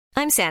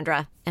I'm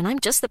Sandra, and I'm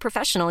just the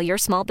professional your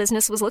small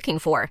business was looking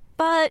for.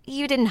 But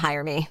you didn't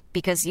hire me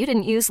because you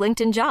didn't use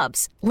LinkedIn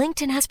Jobs.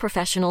 LinkedIn has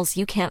professionals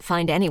you can't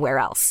find anywhere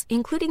else,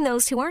 including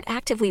those who aren't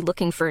actively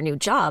looking for a new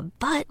job,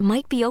 but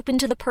might be open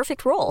to the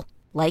perfect role,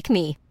 like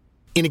me.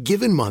 In a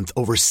given month,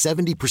 over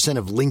 70%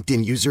 of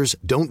LinkedIn users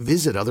don't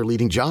visit other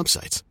leading job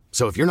sites.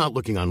 So if you're not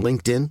looking on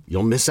LinkedIn,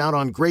 you'll miss out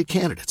on great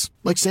candidates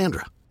like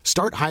Sandra.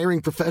 Start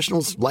hiring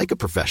professionals like a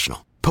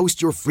professional.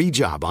 Post your free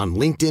job on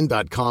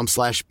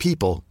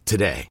linkedin.com/people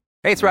today.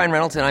 Hey, it's Ryan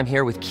Reynolds, and I'm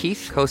here with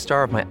Keith,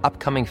 co-star of my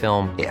upcoming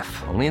film, If,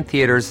 only in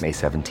theaters May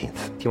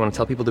 17th. Do you want to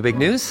tell people the big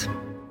news?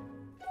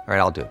 All right,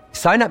 I'll do it.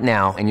 Sign up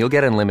now and you'll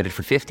get unlimited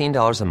for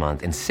 $15 a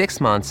month and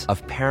 6 months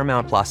of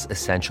Paramount Plus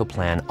Essential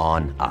Plan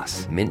on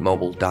us.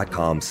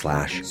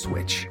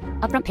 MintMobile.com/switch.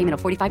 Upfront payment of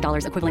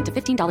 $45 equivalent to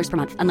 $15 per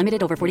month.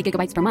 Unlimited over 40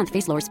 gigabytes per month.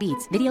 Face lower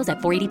speeds. Videos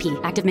at 480p.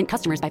 Active Mint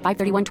customers by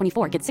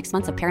 531.24 get 6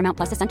 months of Paramount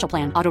Plus Essential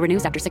Plan. Auto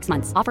renews after 6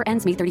 months. Offer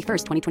ends May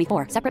 31st,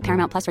 2024. Separate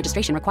Paramount Plus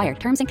registration required.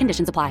 Terms and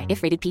conditions apply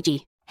if rated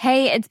PG.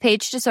 Hey, it's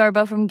Paige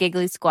DeSorbo from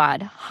Giggly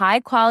Squad. High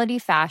quality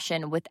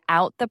fashion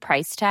without the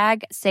price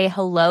tag. Say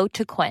hello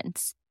to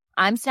Quince.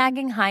 I'm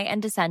snagging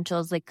high-end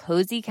essentials like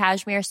cozy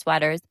cashmere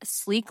sweaters,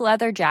 sleek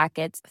leather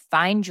jackets,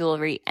 fine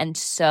jewelry, and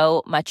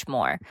so much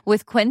more.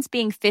 With Quince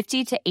being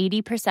 50 to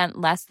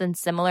 80% less than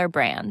similar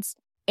brands.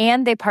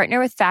 And they partner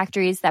with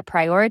factories that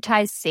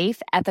prioritize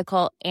safe,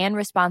 ethical, and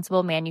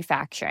responsible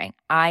manufacturing.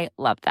 I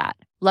love that.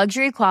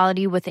 Luxury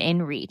quality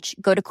within reach.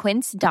 Go to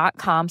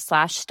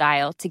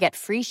quince.com/style to get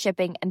free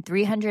shipping and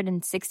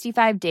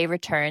 365-day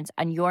returns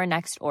on your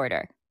next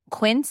order.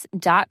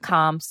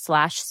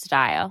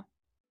 Quince.com/style.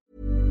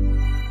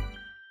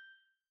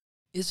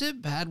 Is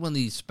it bad when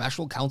the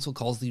special counsel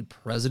calls the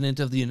President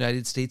of the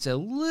United States a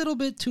little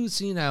bit too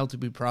senile to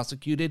be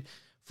prosecuted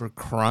for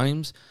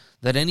crimes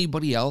that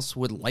anybody else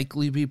would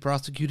likely be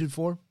prosecuted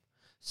for?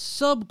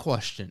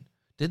 Sub-question: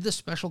 did the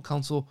special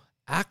counsel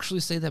actually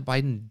say that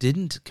Biden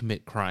didn't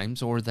commit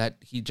crimes or that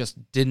he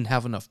just didn't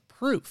have enough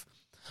proof?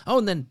 Oh,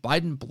 and then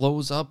Biden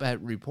blows up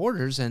at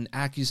reporters and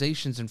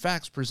accusations and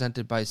facts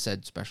presented by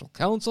said special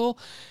counsel.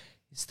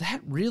 Is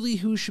that really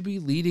who should be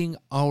leading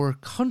our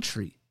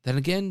country? Then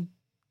again,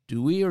 do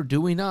we or do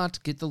we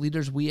not get the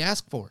leaders we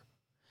ask for?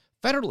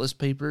 Federalist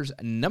Papers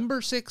number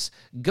 6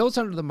 goes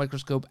under the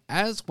microscope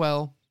as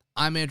well.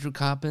 I'm Andrew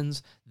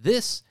Coppins.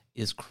 This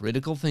is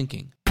Critical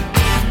Thinking.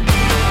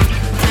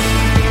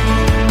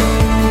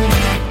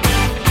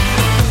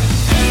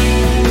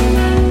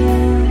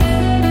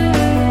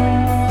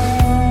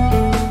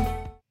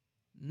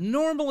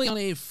 Normally on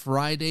a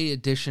Friday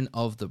edition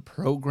of the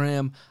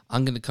program,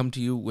 I'm going to come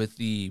to you with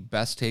the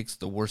best takes,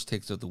 the worst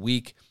takes of the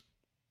week.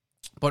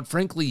 But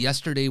frankly,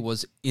 yesterday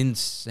was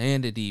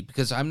insanity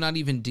because I'm not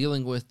even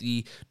dealing with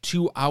the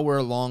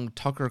 2-hour-long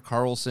Tucker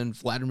Carlson,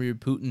 Vladimir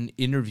Putin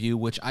interview,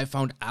 which I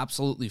found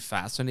absolutely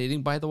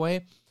fascinating, by the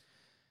way.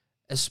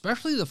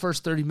 Especially the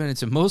first 30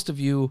 minutes, and most of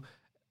you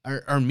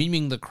are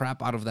memeing the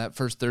crap out of that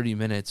first 30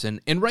 minutes,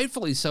 and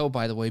rightfully so,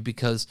 by the way,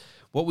 because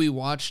what we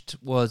watched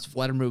was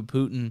Vladimir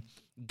Putin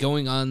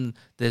going on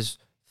this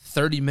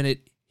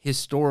 30-minute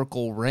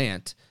historical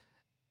rant,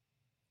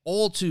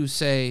 all to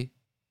say,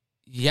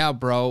 yeah,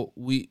 bro,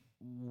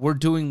 we're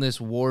doing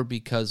this war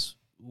because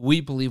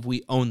we believe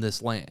we own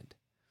this land.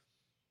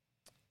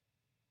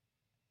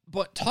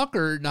 But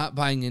Tucker not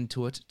buying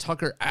into it,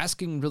 Tucker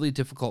asking really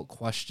difficult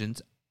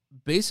questions,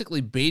 basically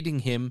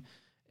baiting him,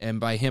 and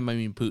by him I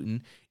mean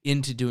Putin,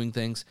 into doing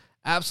things.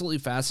 Absolutely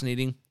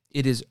fascinating.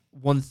 It is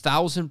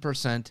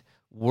 1,000%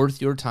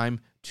 worth your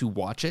time to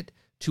watch it,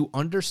 to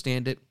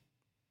understand it.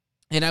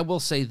 And I will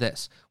say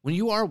this, when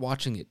you are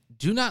watching it,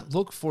 do not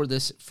look for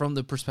this from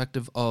the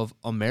perspective of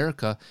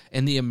America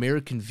and the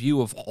American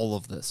view of all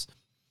of this.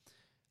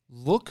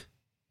 Look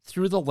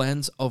through the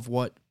lens of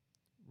what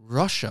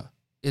Russia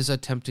is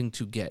attempting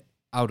to get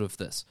out of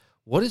this.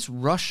 What is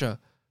Russia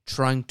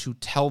trying to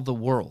tell the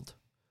world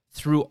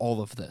through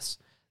all of this?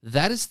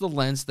 That is the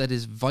lens that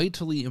is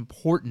vitally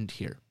important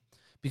here,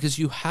 because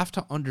you have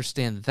to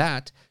understand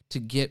that to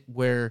get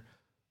where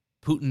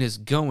Putin is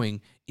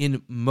going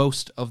in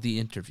most of the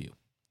interview.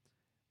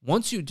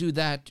 Once you do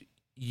that,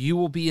 you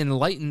will be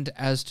enlightened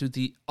as to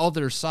the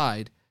other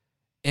side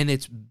and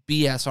its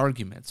BS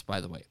arguments, by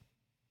the way.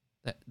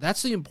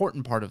 That's the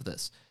important part of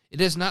this.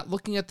 It is not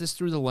looking at this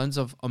through the lens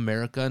of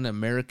America and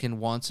American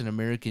wants and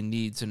American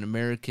needs and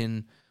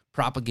American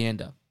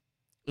propaganda.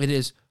 It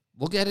is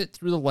look at it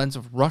through the lens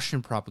of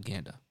Russian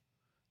propaganda.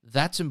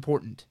 That's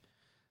important.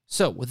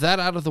 So with that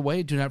out of the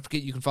way, do not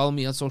forget you can follow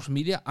me on social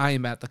media. I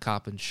am at The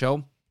Coppins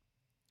Show.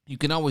 You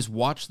can always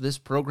watch this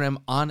program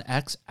on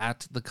X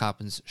at The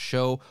Coppins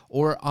Show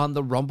or on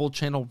the Rumble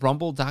channel,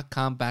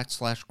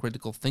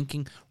 rumble.com/critical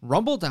thinking,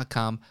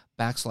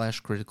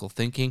 rumble.com/critical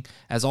thinking.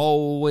 As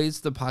always,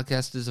 the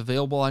podcast is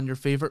available on your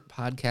favorite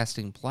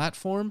podcasting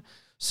platform.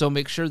 So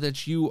make sure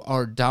that you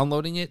are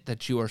downloading it,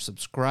 that you are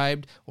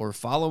subscribed or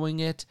following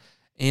it,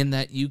 and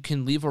that you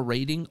can leave a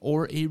rating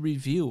or a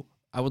review.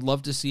 I would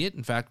love to see it.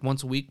 In fact,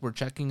 once a week, we're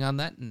checking on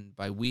that. And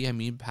by we, I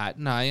mean Pat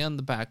and I on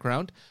the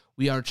background.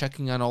 We are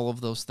checking on all of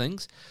those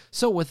things.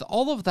 So with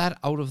all of that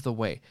out of the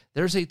way,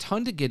 there's a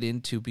ton to get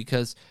into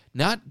because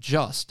not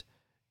just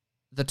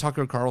the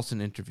Tucker Carlson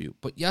interview,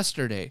 but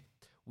yesterday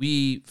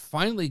we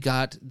finally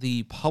got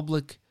the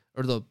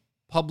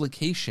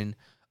publication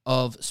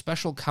of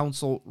Special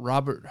Counsel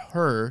Robert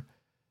Hur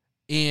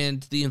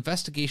and the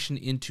investigation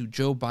into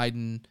Joe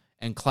Biden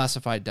and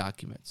classified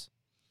documents.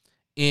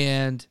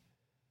 And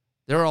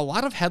there are a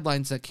lot of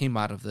headlines that came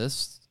out of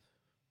this,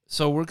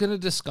 so we're going to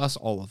discuss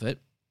all of it.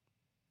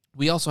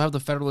 We also have the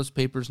Federalist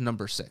Papers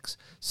number 6.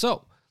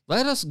 So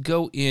let us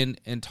go in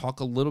and talk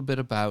a little bit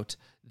about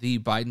the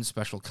Biden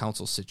special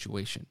counsel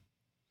situation.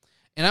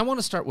 And I want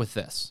to start with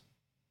this.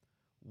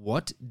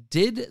 What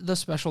did the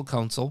special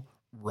counsel,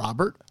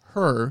 Robert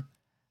Hur,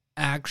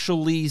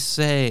 actually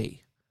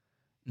say?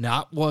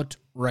 Not what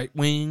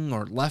right-wing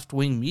or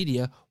left-wing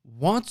media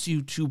wants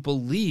you to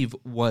believe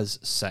was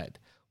said.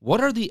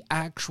 What are the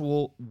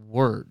actual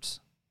words?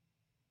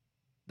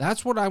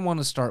 That's what I want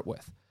to start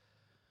with.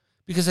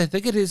 Because I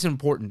think it is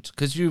important,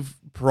 because you've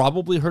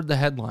probably heard the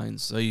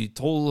headlines. So you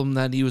told him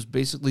that he was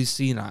basically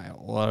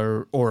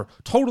senile or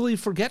totally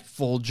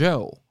forgetful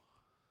Joe.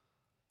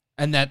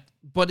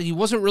 But he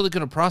wasn't really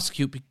going to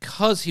prosecute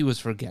because he was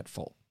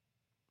forgetful.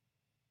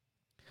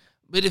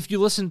 But if you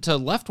listen to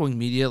left-wing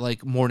media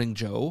like Morning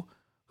Joe,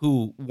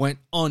 who went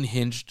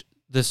unhinged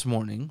this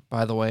morning,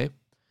 by the way,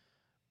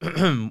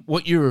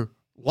 what you're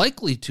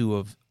likely to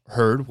have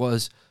heard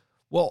was,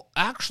 well,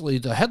 actually,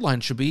 the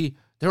headline should be,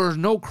 there was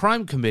no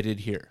crime committed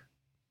here.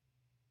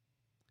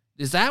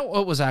 Is that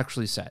what was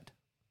actually said?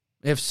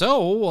 If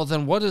so, well,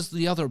 then what is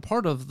the other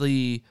part of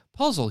the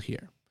puzzle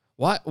here?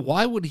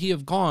 Why would he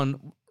have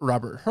gone,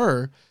 Robert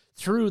Hur,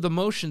 through the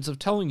motions of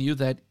telling you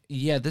that,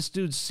 yeah, this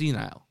dude's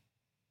senile?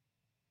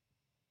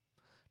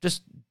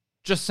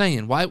 Just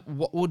saying,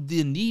 what would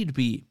the need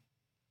be?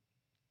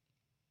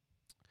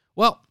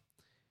 Well,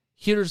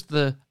 here's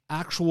the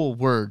actual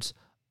words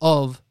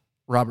of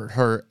Robert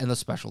Hur and the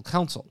special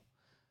counsel.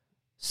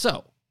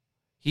 So,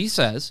 he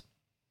says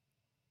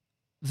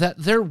that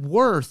there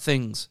were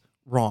things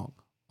wrong,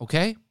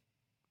 okay?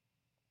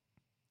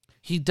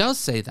 He does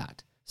say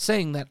that,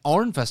 saying that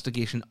our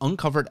investigation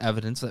uncovered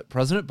evidence that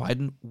President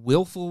Biden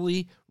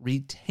willfully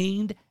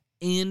retained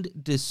and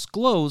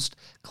disclosed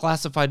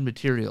classified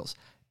materials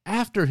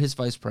after his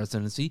vice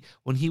presidency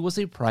when he was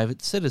a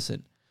private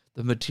citizen.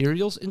 The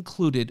materials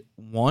included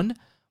 1,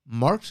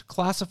 marked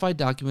classified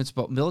documents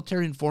about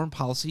military and foreign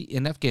policy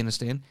in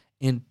Afghanistan,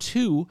 and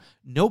 2,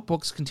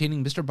 notebooks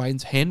containing Mr.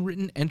 Biden's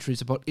handwritten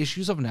entries about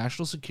issues of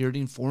national security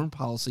and foreign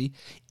policy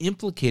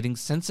implicating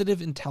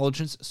sensitive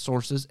intelligence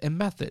sources and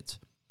methods.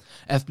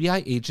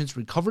 FBI agents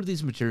recovered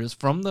these materials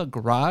from the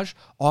garage,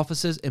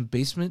 offices, and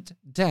basement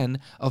den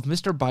of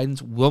Mr.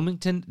 Biden's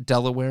Wilmington,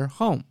 Delaware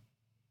home.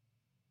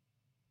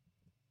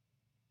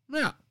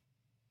 Now,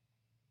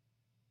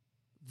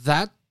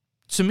 that,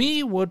 to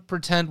me, would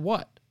pretend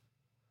what?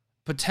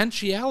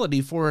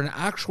 Potentiality for an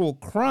actual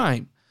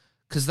crime.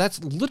 Because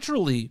that's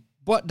literally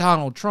what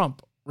Donald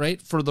Trump,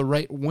 right, for the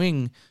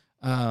right-wing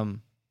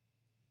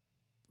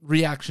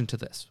reaction to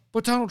this.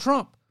 But Donald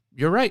Trump,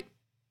 you're right.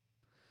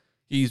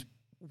 He's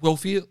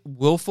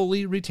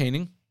willfully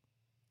retaining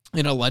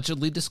and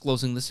allegedly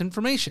disclosing this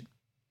information.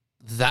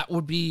 That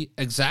would be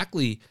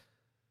exactly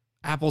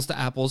apples to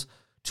apples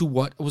to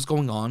what was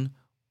going on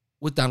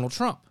with Donald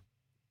Trump.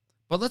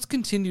 But let's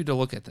continue to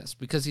look at this,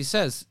 because he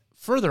says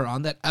further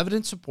on that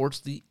evidence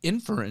supports the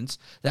inference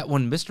that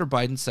when Mr.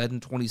 Biden said in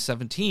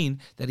 2017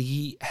 that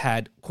he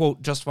had,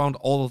 quote, just found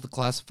all of the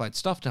classified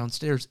stuff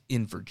downstairs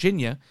in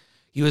Virginia,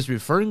 he was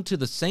referring to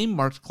the same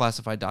marked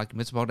classified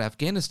documents about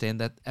Afghanistan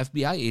that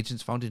FBI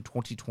agents found in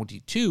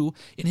 2022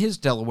 in his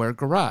Delaware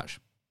garage.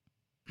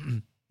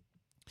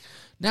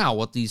 Now,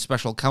 what the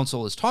special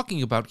counsel is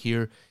talking about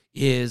here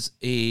is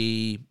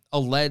a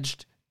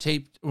alleged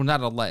taped, or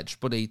not alleged,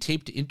 but a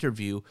taped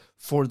interview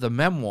for the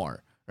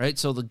memoir, right?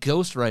 So the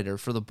ghostwriter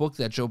for the book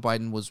that Joe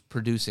Biden was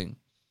producing,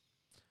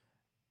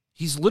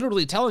 he's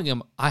literally telling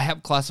him, I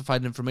have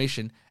classified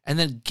information, and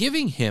then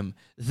giving him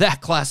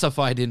that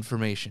classified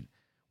information,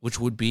 which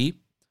would be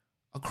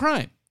a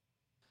crime.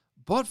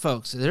 But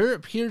folks, there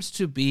appears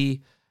to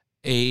be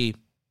a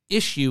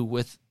issue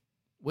with,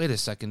 wait a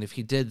second, if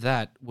he did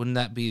that, wouldn't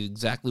that be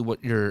exactly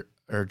what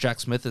Jack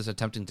Smith is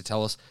attempting to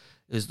tell us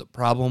is the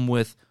problem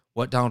with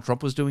what Donald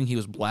Trump was doing? He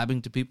was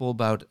blabbing to people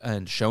about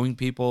and showing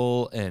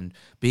people and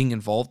being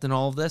involved in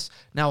all of this.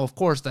 Now, of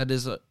course, that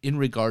is in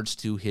regards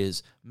to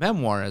his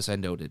memoir, as I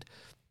noted.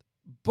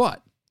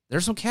 But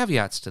there's some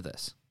caveats to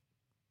this.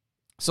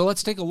 So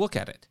let's take a look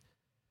at it.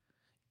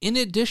 In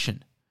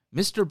addition,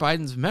 Mr.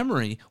 Biden's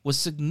memory was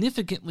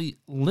significantly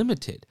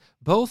limited,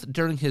 both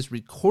during his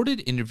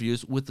recorded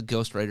interviews with the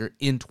ghostwriter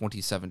in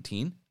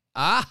 2017.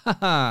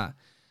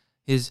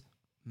 His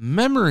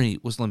memory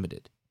was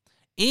limited.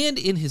 And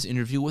in his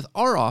interview with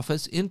our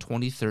office in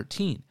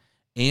 2013,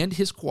 and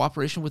his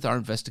cooperation with our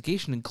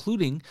investigation,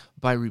 including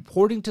by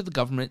reporting to the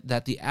government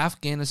that the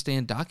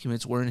Afghanistan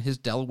documents were in his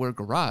Delaware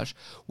garage,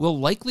 will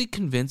likely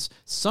convince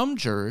some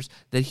jurors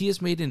that he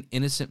has made an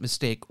innocent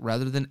mistake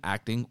rather than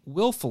acting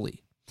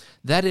willfully.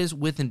 That is,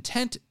 with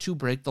intent to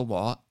break the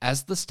law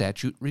as the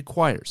statute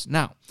requires.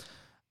 Now,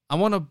 I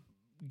want to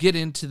get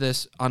into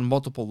this on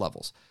multiple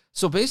levels.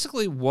 So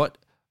basically what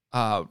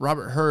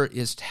Robert Hur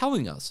is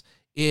telling us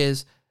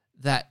is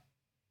that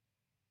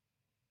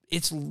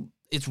it's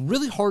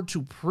really hard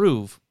to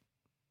prove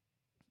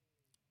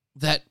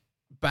that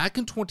back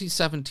in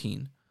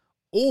 2017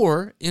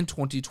 or in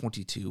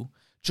 2022,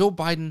 Joe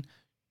Biden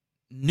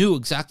knew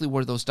exactly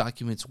where those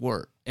documents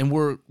were and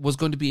was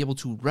going to be able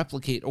to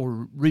replicate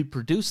or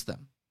reproduce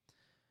them.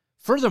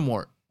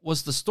 Furthermore,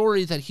 was the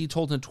story that he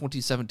told in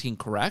 2017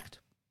 correct?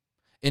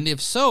 And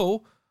if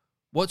so,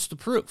 what's the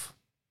proof?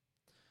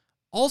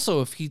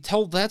 Also, if he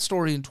told that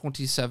story in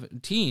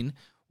 2017,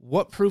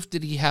 what proof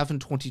did he have in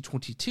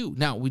 2022?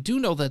 Now, we do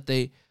know that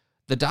the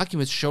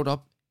documents showed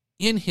up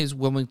in his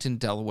Wilmington,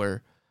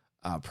 Delaware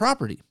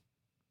property.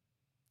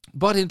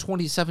 But in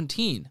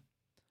 2017,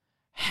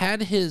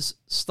 had his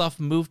stuff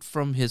moved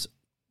from his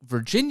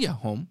Virginia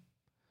home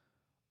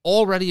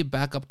already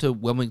back up to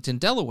Wilmington,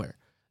 Delaware?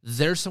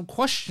 There's some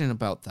question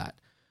about that.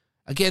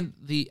 Again,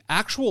 the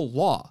actual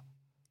law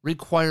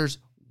requires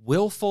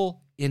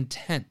willful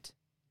intent,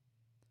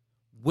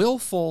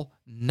 willful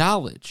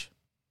knowledge.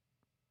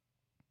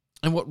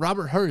 And what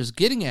Robert Hur is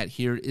getting at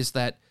here is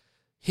that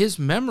his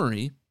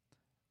memory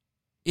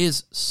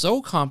is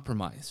so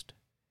compromised,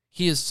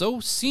 he is so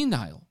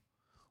senile,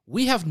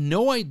 we have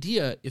no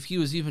idea if he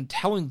was even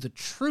telling the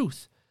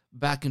truth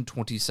back in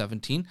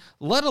 2017,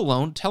 let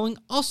alone telling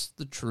us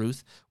the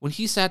truth when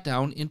he sat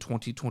down in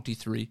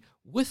 2023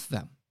 with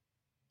them.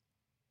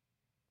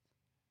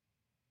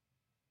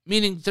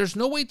 Meaning there's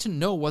no way to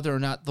know whether or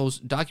not those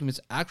documents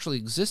actually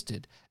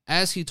existed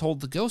as he told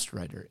the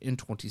ghostwriter in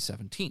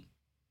 2017.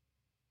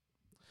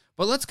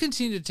 But let's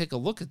continue to take a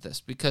look at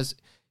this because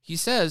he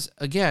says,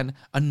 again,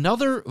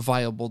 another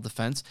viable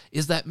defense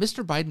is that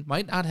Mr. Biden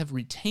might not have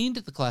retained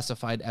the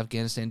classified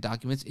Afghanistan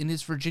documents in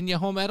his Virginia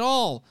home at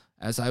all,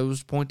 as I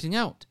was pointing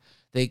out.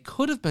 They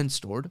could have been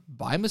stored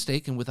by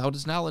mistake and without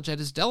his knowledge at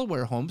his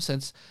Delaware home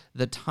since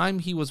the time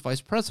he was vice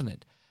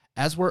president,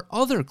 as were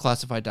other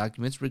classified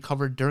documents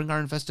recovered during our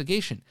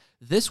investigation.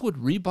 This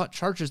would rebut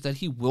charges that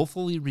he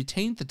willfully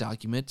retained the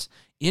documents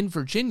in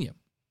Virginia.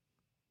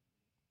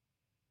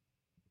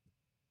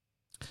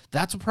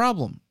 That's a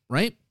problem,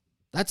 right?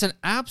 That's an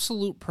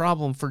absolute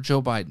problem for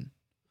Joe Biden.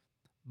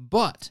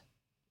 But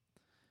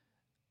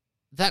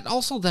that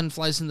also then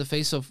flies in the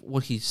face of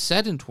what he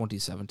said in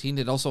 2017.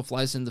 It also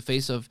flies in the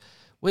face of,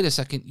 wait a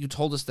second, you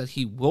told us that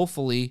he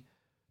willfully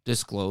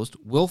disclosed,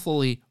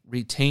 willfully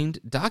retained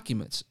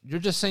documents. You're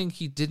just saying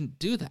he didn't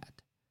do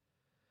that.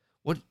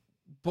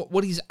 But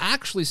what he's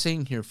actually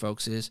saying here,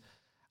 folks, is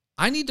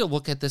I need to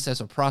look at this as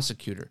a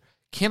prosecutor.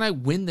 Can I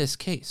win this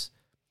case?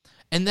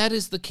 And that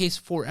is the case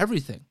for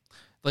everything.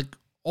 Like,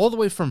 all the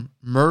way from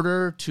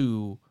murder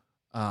to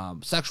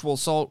sexual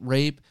assault,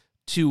 rape,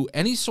 to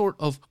any sort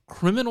of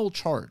criminal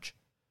charge.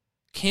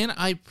 Can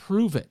I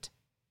prove it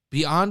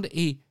beyond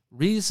a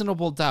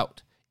reasonable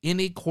doubt in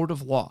a court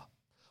of law?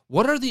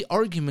 What are the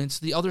arguments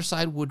the other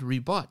side would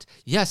rebut?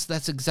 Yes,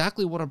 that's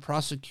exactly what a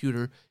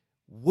prosecutor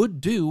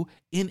would do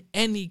in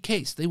any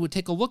case. They would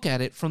take a look at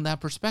it from that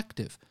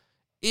perspective,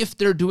 if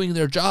they're doing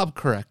their job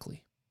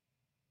correctly.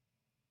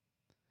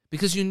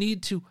 Because you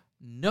need to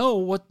know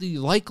what the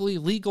likely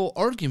legal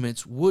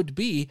arguments would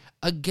be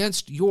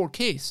against your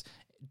case.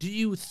 Do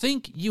you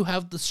think you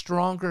have the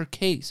stronger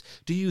case?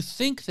 Do you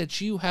think that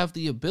you have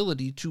the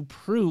ability to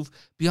prove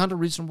beyond a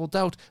reasonable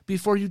doubt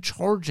before you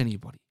charge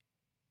anybody?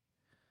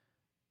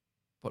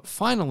 But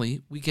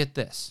finally, we get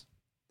this.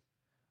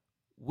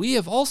 We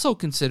have also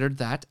considered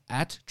that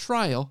at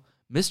trial,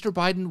 Mr.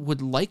 Biden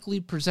would likely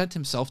present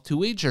himself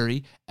to a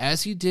jury,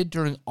 as he did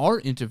during our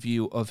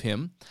interview of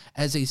him,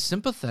 as a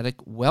sympathetic,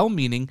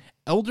 well-meaning,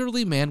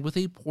 elderly man with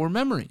a poor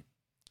memory.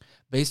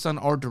 Based on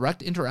our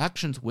direct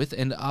interactions with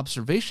and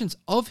observations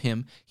of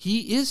him,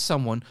 he is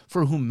someone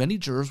for whom many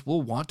jurors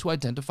will want to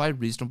identify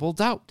reasonable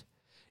doubt.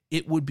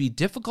 It would be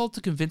difficult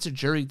to convince a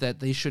jury that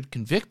they should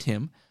convict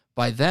him,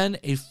 by then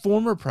a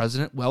former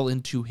president well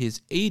into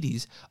his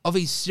 80s, of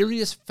a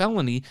serious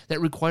felony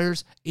that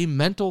requires a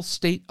mental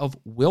state of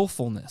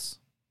willfulness.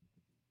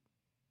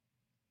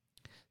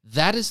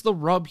 That is the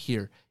rub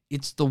here.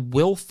 It's the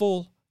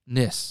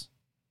willfulness.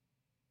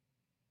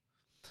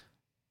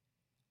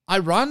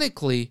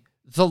 Ironically,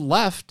 the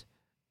left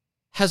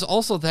has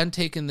also then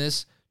taken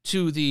this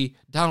to the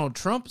Donald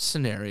Trump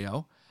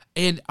scenario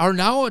and are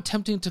now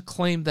attempting to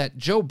claim that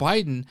Joe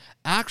Biden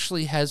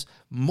actually has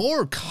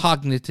more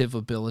cognitive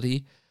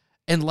ability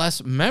and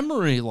less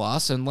memory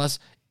loss and less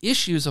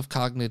issues of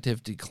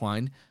cognitive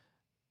decline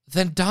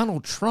than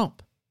Donald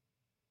Trump.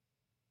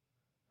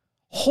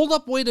 Hold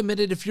up, wait a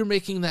minute if you're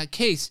making that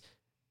case,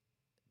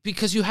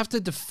 because you have to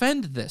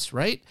defend this,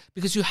 right?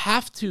 Because you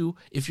have to,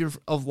 if you're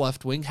of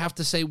left wing, have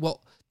to say,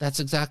 well, that's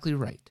exactly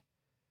right.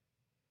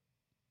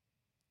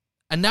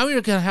 And now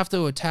you're going to have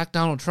to attack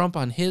Donald Trump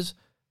on his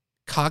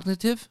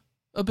cognitive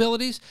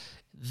abilities.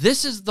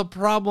 This is the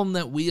problem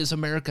that we as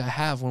America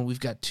have when we've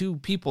got two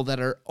people that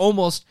are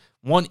almost,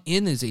 one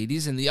in his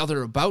 80s and the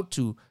other about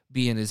to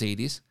be in his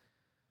 80s.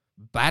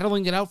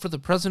 battling it out for the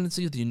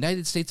presidency of the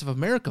United States of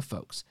America,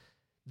 folks.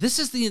 This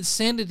is the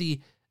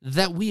insanity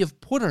that we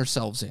have put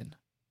ourselves in.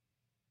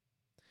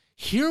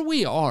 Here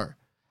we are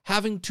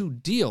having to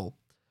deal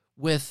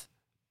with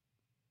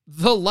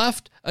the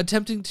left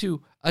attempting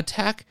to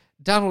attack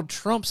Donald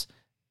Trump's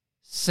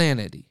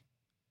sanity,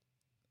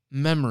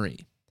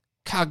 memory,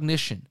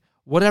 cognition,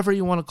 whatever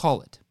you want to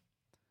call it,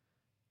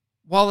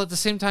 while at the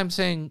same time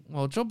saying,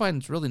 well, Joe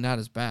Biden's really not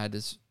as bad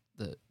as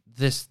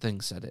this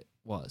thing said it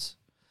was.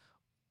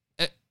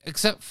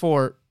 Except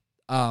for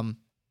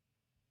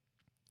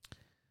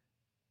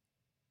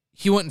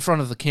he went in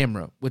front of the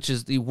camera, which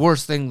is the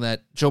worst thing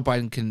that Joe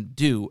Biden can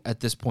do at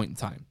this point in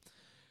time.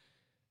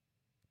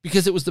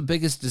 Because it was the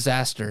biggest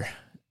disaster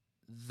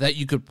that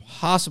you could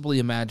possibly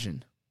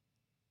imagine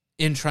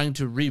in trying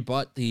to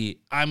rebut the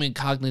I'm in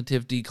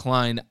cognitive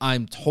decline,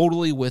 I'm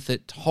totally with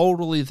it,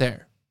 totally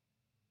there.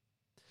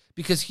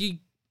 Because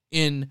he,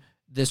 in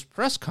this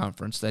press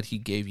conference that he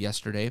gave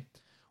yesterday,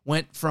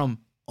 went from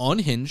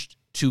unhinged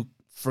to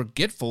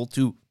forgetful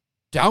to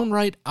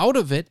downright out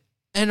of it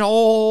and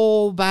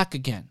all back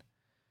again.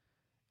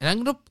 And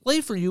I'm going to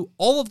play for you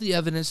all of the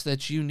evidence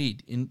that you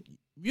need. And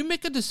you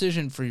make a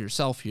decision for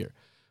yourself here.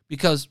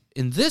 Because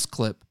in this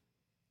clip,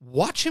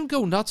 watch him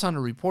go nuts on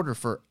a reporter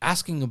for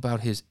asking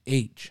about his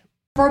age.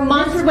 For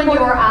months when you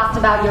were asked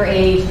about your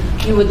age,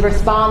 you would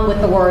respond with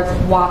the words,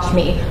 watch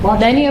me.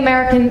 Many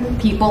American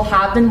people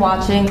have been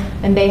watching,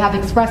 and they have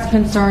expressed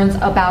concerns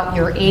about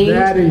your age.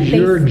 That is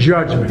your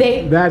judgment.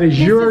 That is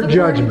your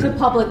judgment.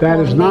 That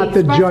is not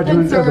the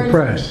judgment of the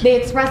press. They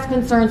express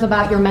concerns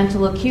about your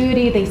mental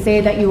acuity. They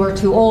say that you are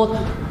too old.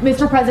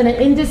 Mr. President,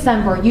 in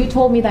December, you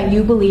told me that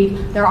you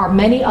believe there are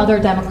many other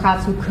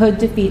Democrats who could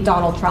defeat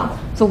Donald Trump.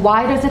 So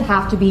why does it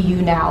have to be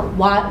you now?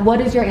 What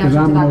is your answer to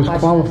that question? Because I'm the most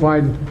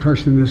qualified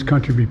person in this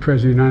country to be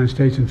president of the United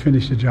States and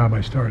finish the job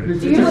I started.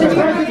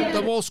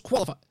 The most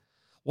qualified.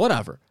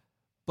 Whatever.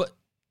 But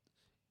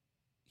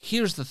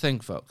here's the thing,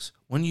 folks.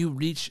 When you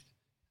reach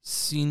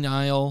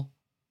senile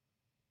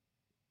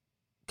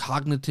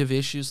cognitive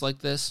issues like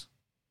this,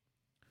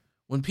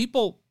 when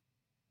people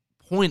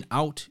point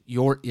out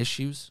your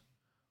issues,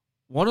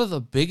 one of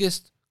the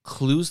biggest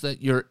clues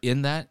that you're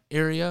in that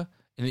area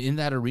and in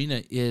that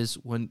arena is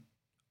when,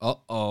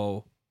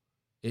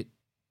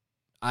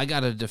 I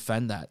got to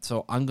defend that,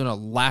 so I'm going to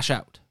lash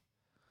out.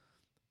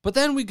 But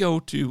then we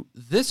go to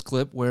this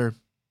clip where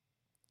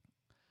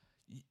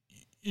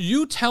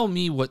you tell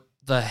me what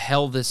the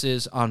hell this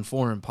is on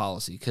foreign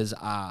policy, because,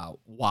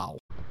 wow.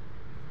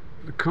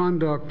 The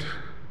conduct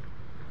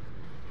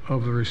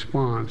of the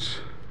response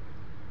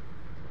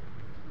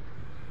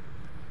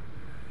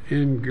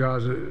in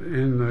Gaza,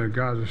 in the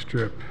Gaza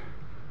Strip,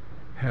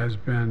 has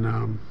been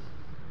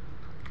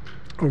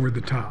over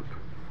the top.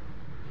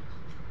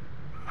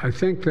 I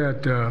think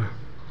that,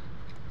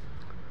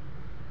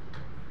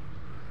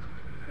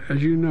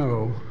 as you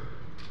know,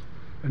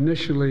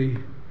 initially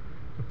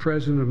the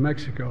president of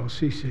Mexico,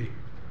 Sisi,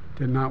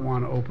 did not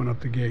want to open up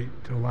the gate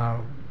to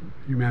allow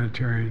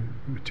humanitarian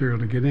material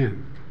to get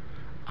in.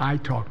 I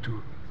talked to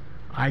him.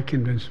 I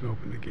convinced him to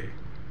open the gate.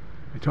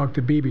 I talked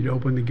to Bibi to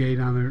open the gate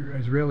on the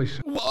Israeli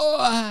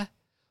side.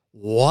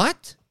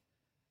 What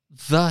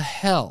the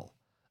hell?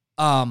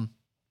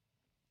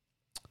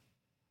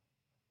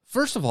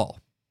 First of all,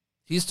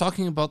 he's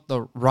talking about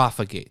the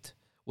Rafah Gate,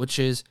 which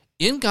is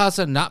in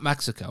Gaza, not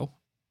Mexico.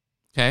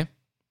 Okay?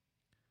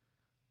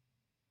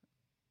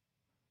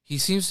 He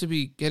seems to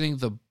be getting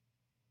the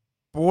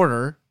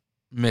border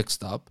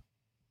mixed up.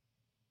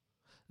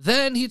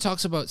 Then he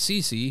talks about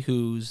Sisi,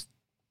 who's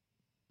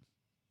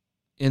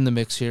in the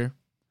mix here.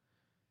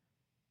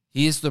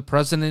 He is the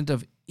president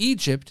of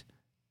Egypt,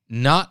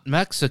 not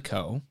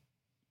Mexico.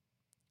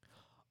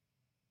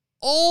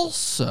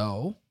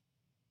 Also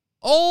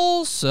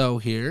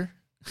here.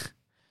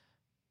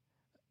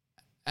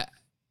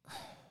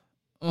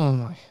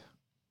 Oh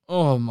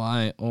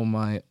my.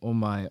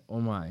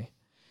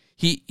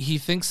 He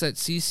thinks that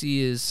Sisi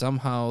is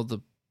somehow the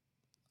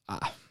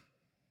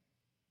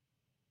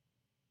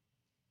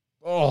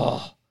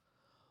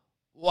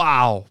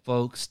wow,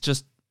 folks.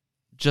 Just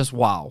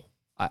wow.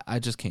 I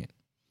just can't.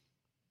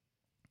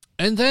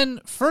 And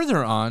then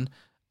further on,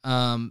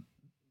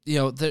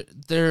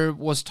 there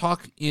was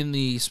talk in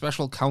the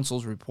special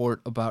counsel's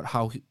report about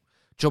how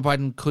Joe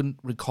Biden couldn't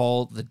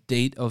recall the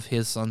date of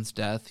his son's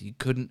death. He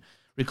couldn't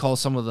recall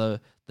some of the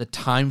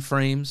time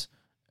frames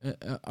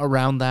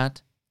around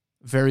that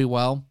very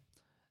well,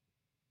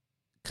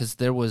 because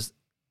there was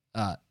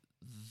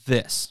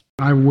this.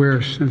 I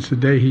wear, since the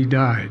day he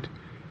died,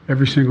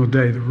 every single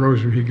day, the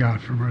rosary he got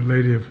from Our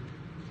Lady of...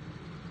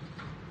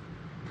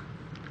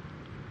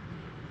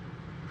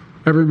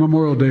 Every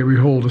Memorial Day, we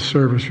hold a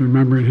service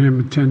remembering him,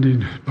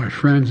 attended by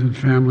friends and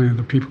family and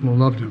the people who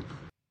loved him.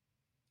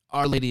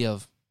 Our Lady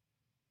of...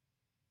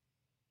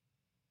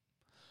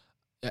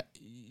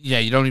 Yeah,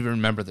 you don't even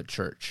remember the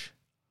church.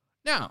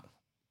 Now,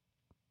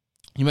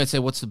 you might say,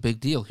 what's the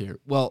big deal here?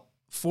 Well,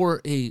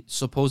 for a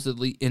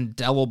supposedly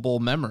indelible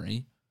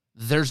memory,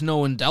 there's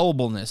no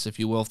indelibleness, if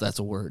you will, if that's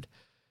a word.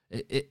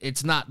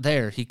 It's not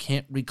there. He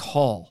can't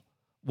recall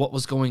what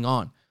was going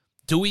on?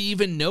 Do we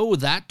even know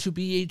that to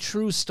be a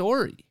true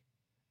story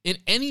in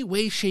any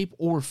way, shape,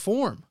 or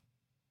form?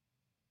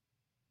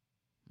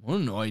 I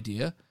have no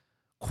idea.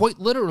 Quite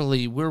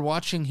literally, we're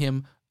watching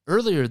him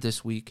earlier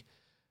this week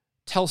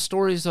tell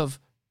stories of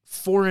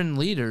foreign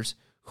leaders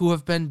who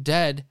have been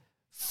dead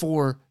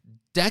for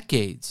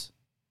decades.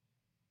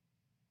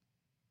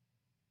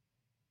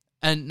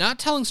 And not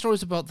telling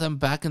stories about them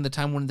back in the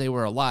time when they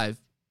were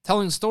alive,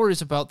 telling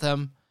stories about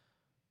them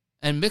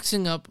and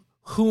mixing up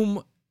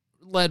whom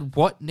led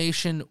what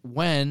nation,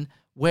 when,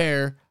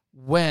 where.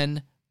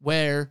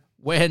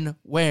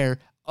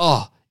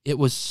 Oh, it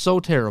was so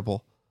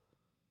terrible.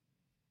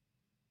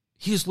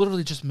 He's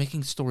literally just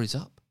making stories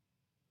up.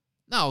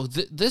 Now,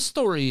 this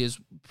story is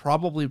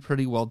probably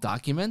pretty well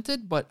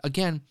documented, but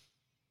again,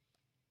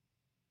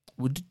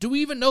 do we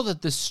even know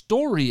that the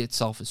story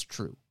itself is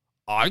true?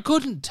 I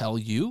couldn't tell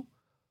you.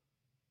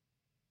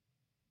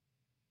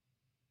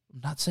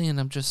 I'm not saying,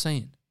 I'm just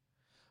saying.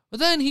 But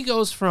then he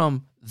goes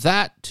from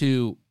that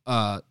to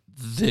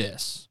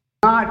this.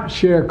 Not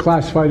share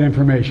classified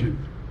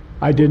information.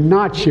 I did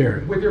not share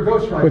it. With your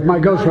ghostwriter? With my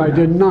ghostwriter, I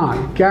did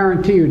not.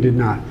 Guarantee you did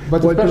not.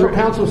 But the special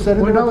counsel said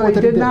in the report he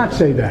that did not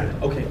say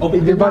that. Okay.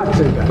 He did not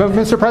say that. But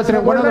Mr.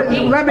 President,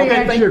 let me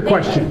answer your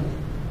question.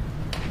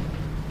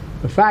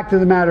 The fact of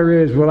the matter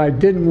is, what I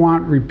didn't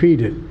want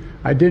repeated,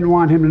 I didn't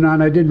want him to know,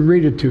 and I didn't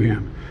read it to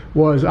him,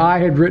 was I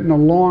had written a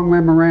long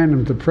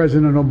memorandum to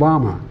President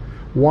Obama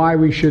why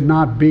we should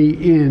not be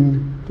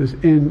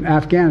in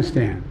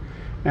Afghanistan.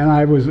 And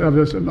I was of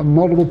this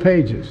multiple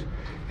pages.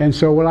 And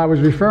so what I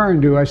was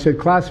referring to, I said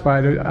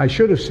classified. I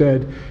should have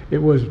said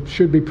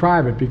should be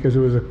private because it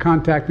was a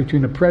contact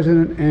between the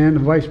president and the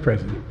vice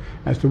president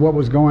as to what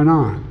was going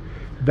on.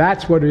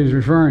 That's what it is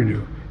referring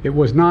to. It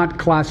was not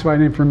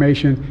classified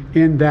information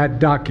in that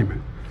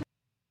document.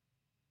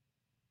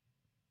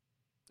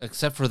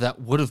 Except for that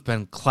would have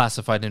been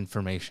classified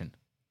information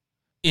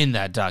in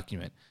that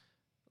document.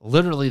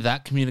 Literally,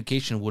 that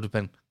communication would have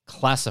been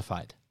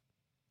classified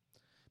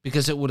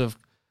because it would have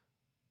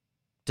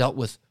dealt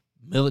with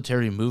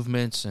military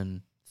movements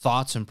and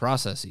thoughts and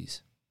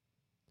processes.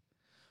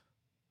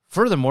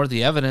 Furthermore,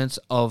 the evidence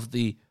of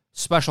the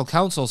special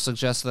counsel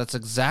suggests that's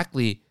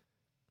exactly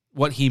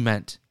what he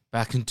meant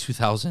back in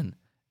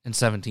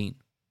 2017.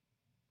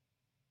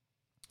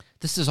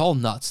 This is all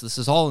nuts. This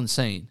is all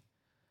insane.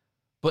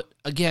 But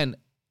again,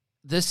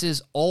 this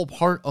is all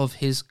part of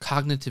his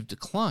cognitive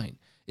decline,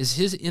 is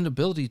his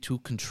inability to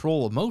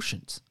control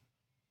emotions.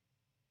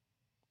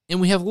 And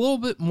we have a little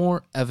bit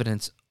more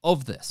evidence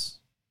of this.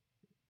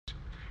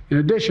 In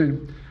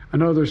addition, I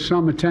know there's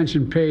some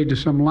attention paid to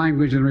some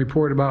language in the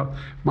report about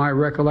my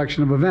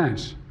recollection of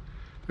events.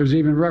 There's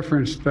even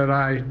reference that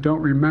I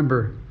don't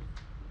remember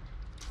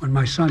when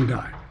my son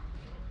died.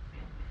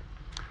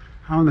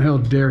 How in the hell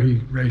dare he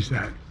raise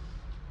that?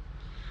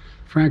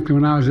 Frankly,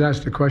 when I was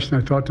asked the question,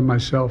 I thought to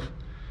myself,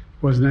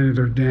 it wasn't any of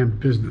their damn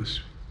business.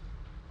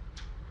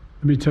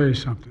 Let me tell you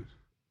something.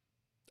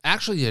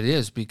 Actually, it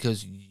is,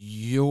 because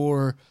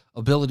your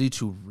ability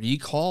to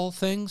recall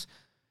things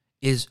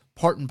is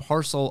part and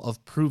parcel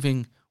of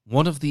proving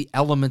one of the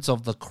elements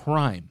of the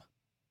crime.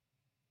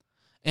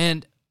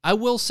 And I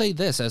will say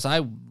this, as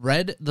I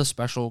read the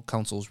special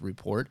counsel's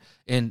report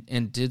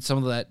and did some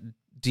of that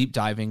deep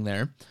diving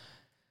there,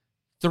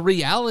 the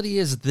reality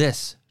is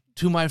this,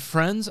 to my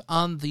friends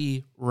on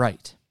the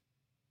right.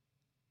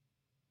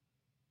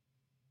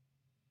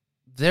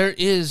 There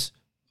is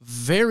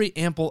very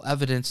ample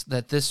evidence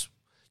that this,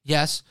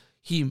 yes,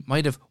 he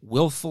might have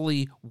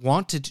willfully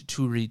wanted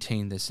to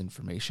retain this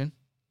information.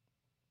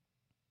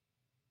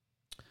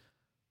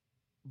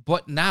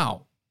 But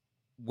now,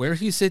 where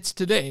he sits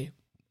today,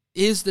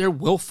 is there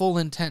willful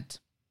intent?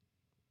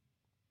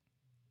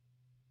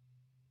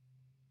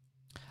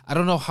 I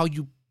don't know how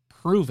you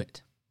prove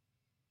it.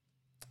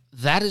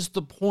 That is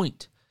the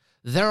point.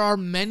 There are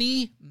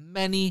many,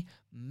 many,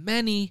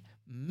 many,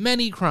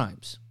 many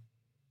crimes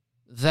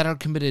that are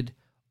committed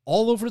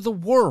all over the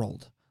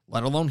world,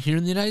 let alone here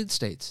in the United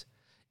States,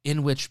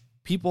 in which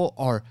people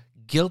are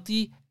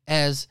guilty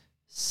as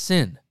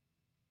sin.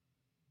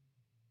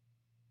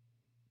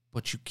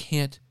 But you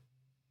can't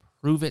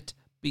prove it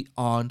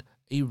beyond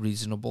a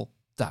reasonable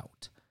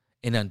doubt.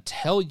 And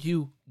until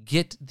you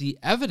get the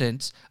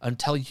evidence,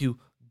 until you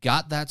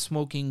got that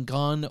smoking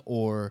gun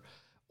or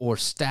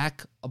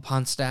stack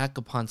upon stack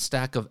upon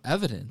stack of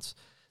evidence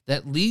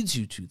that leads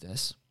you to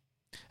this,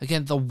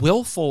 again, the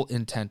willful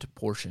intent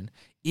portion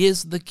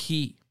is the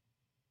key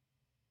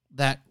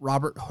that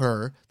Robert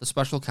Hur, the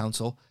special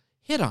counsel,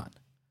 hit on.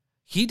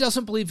 He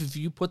doesn't believe if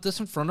you put this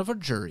in front of a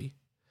jury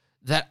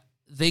that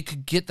they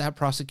could get that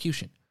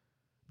prosecution.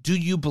 Do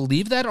you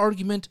believe that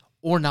argument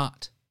or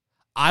not?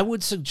 I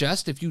would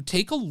suggest, if you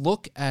take a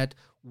look at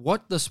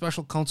what the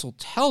special counsel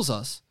tells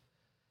us,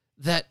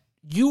 that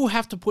you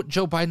have to put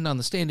Joe Biden on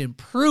the stand and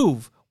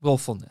prove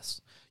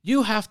willfulness.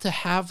 You have to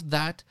have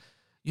that,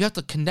 you have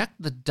to connect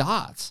the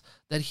dots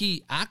that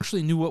he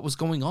actually knew what was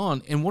going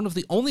on. And one of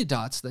the only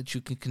dots that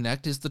you can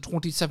connect is the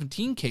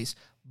 2017 case.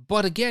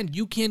 But again,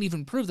 you can't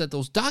even prove that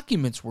those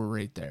documents were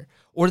right there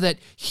or that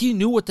he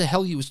knew what the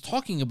hell he was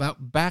talking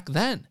about back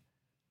then.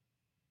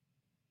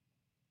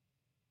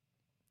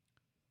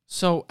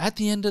 So at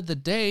the end of the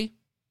day,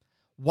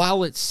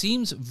 while it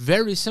seems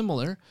very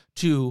similar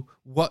to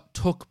what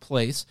took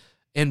place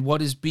and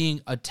what is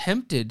being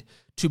attempted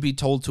to be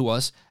told to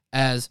us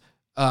as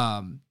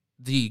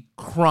the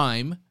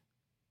crime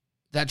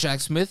that Jack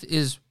Smith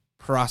is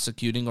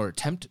prosecuting or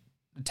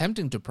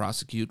attempting to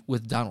prosecute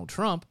with Donald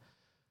Trump,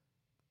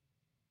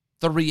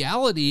 the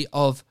reality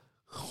of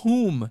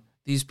whom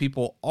these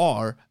people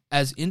are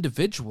as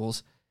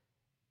individuals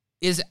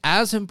is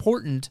as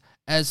important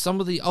as some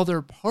of the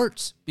other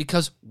parts,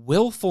 because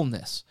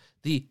willfulness,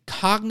 the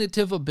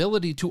cognitive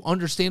ability to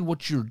understand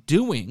what you're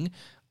doing,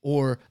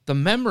 or the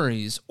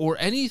memories, or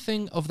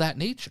anything of that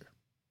nature.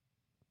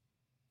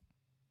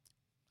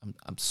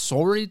 I'm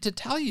sorry to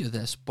tell you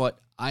this, but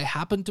I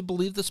happen to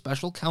believe the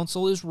special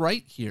counsel is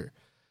right here.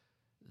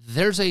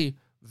 There's a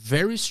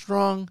very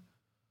strong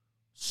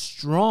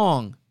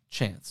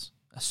chance,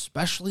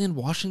 especially in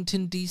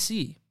Washington,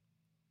 D.C.,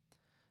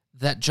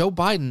 that Joe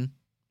Biden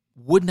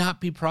would not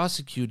be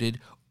prosecuted,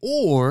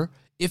 or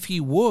if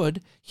he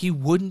would, he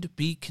wouldn't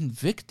be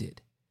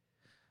convicted.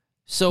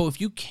 So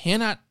if you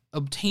cannot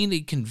obtain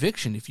a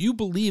conviction, if you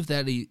believe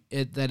that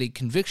a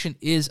conviction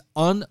is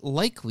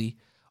unlikely,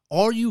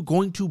 are you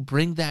going to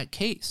bring that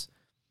case?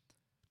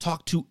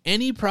 Talk to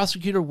any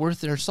prosecutor worth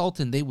their salt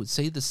and they would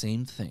say the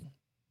same thing.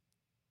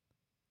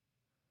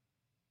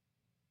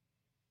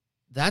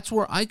 That's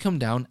where I come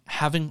down,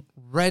 having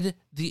read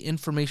the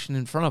information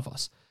in front of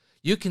us.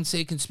 You can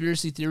say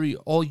conspiracy theory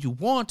all you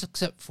want,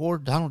 except for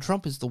Donald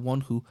Trump is the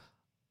one who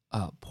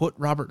put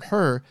Robert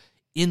Hur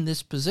in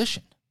this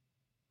position.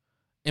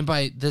 And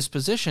by this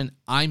position,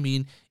 I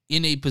mean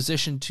in a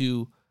position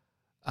to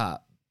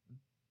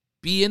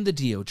be in the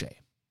DOJ,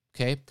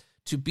 okay?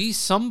 To be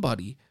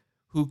somebody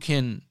who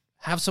can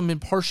have some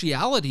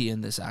impartiality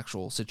in this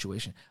actual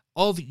situation,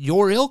 of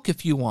your ilk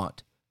if you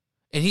want.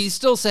 And he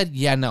still said,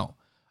 yeah, no.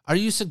 Are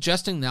you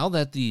suggesting now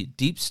that the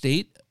deep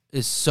state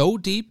is so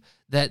deep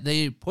that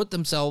they put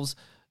themselves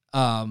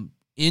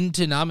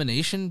into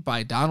nomination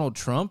by Donald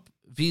Trump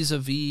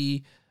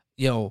vis-a-vis,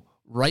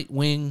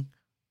 right-wing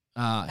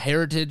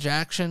heritage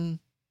action,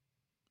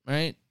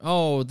 right?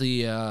 Oh,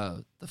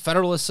 the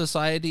Federalist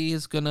Society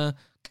is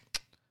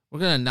we're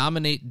gonna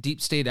nominate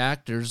deep state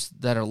actors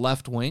that are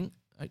left-wing.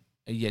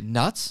 Are you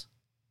nuts?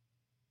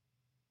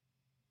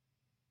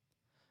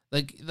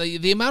 Like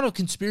the amount of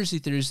conspiracy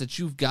theories that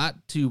you've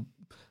got to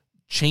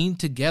chain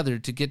together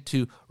to get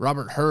to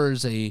Robert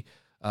Hur's a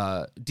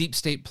deep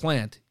state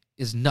plant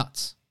is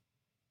nuts.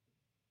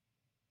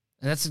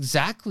 And that's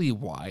exactly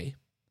why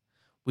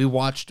we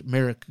watched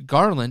Merrick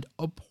Garland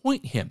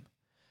appoint him,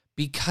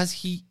 because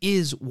he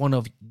is one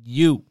of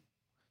you.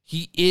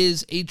 He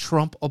is a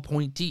Trump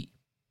appointee.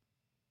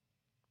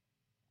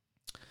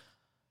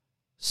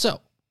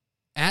 So,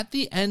 at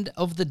the end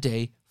of the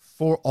day,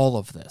 for all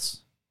of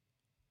this,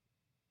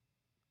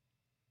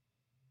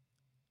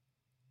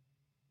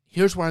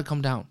 here's where I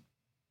come down.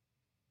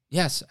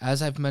 Yes,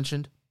 as I've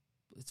mentioned,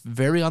 it's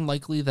very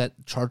unlikely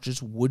that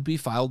charges would be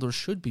filed or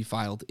should be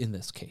filed in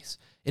this case.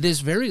 It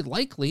is very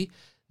likely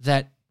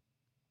that,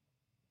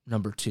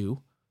 number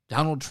two,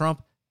 Donald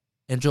Trump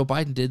and Joe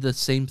Biden did the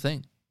same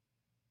thing.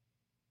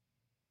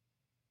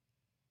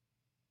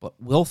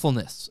 But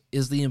willfulness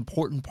is the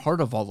important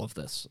part of all of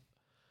this.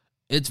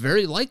 It's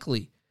very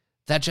likely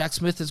that Jack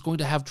Smith is going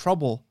to have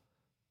trouble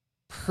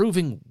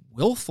proving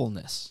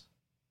willfulness.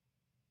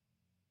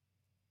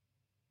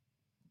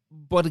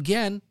 But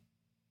again,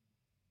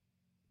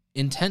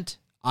 intent,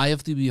 eye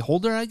of the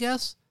beholder, I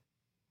guess.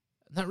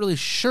 I'm not really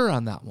sure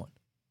on that one.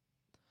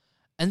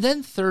 And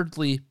then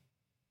thirdly,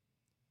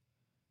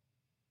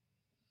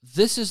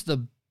 this is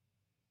the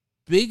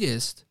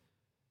biggest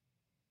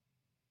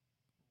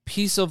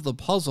piece of the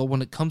puzzle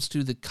when it comes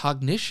to the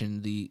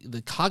cognition,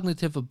 the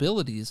cognitive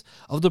abilities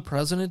of the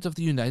President of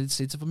the United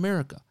States of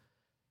America.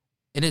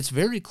 And it's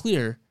very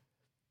clear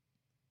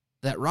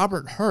that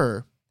Robert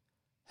Hur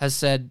has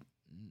said,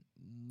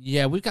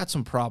 yeah, we've got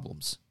some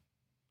problems.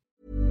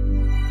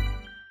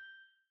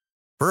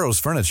 Burrow's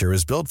furniture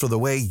is built for the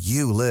way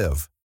you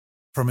live.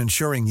 From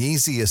ensuring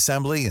easy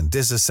assembly and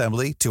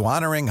disassembly to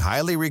honoring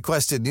highly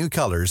requested new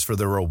colors for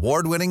their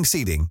award-winning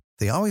seating,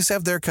 they always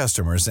have their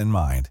customers in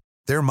mind.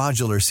 Their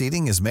modular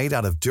seating is made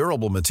out of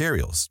durable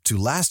materials to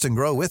last and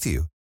grow with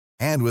you.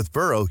 And with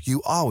Burrow,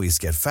 you always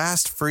get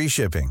fast, free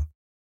shipping.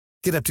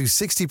 Get up to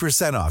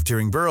 60% off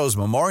during Burrow's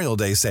Memorial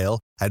Day sale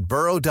at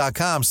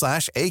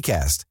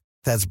burrow.com/ACAST.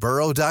 That's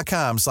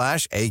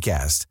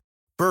burrow.com/ACAST.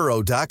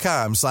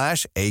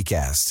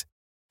 burrow.com/ACAST.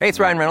 Hey, it's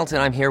Ryan Reynolds,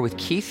 and I'm here with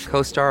Keith,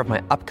 co-star of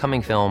my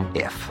upcoming film,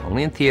 If,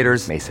 only in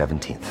theaters May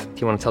 17th.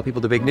 Do you want to tell people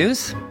the big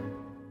news?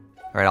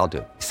 All right, I'll do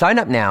it. Sign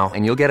up now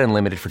and you'll get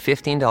unlimited for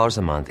 $15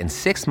 a month and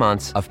 6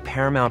 months of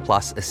Paramount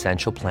Plus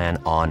Essential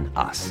Plan on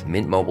us.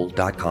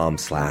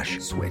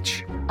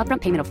 MintMobile.com/switch.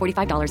 Upfront payment of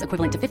 $45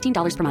 equivalent to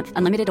 $15 per month.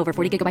 Unlimited over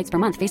 40 gigabytes per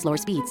month. Face lower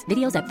speeds.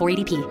 Videos at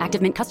 480p.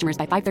 Active Mint customers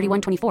by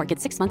 531.24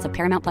 get 6 months of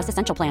Paramount Plus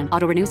Essential Plan.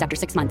 Auto renews after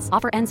 6 months.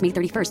 Offer ends May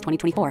 31st,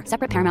 2024.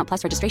 Separate Paramount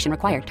Plus registration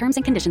required. Terms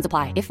and conditions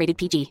apply if rated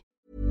PG.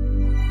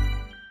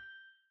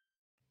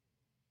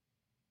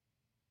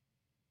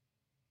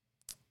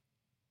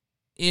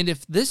 And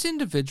if this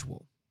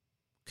individual,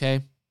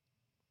 okay,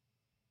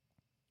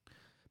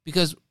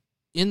 because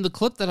in the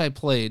clip that I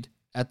played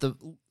at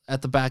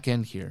the back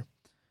end here,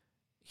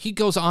 he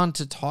goes on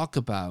to talk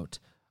about,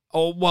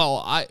 oh,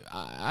 well,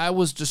 I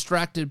was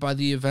distracted by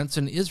the events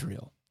in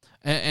Israel.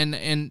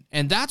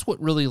 And that's what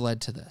really led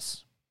to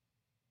this.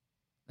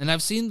 And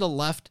I've seen the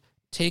left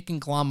take and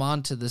glom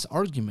onto this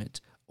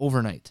argument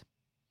overnight.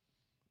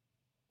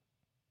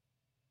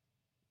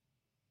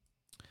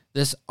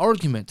 This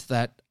argument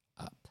that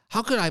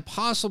how could I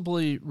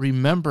possibly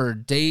remember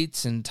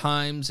dates and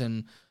times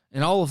and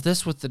all of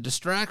this with the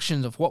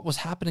distractions of what was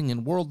happening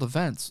in world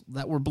events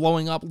that were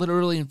blowing up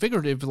literally and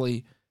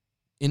figuratively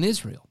in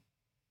Israel?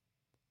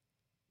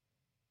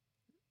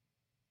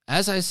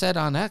 As I said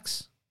on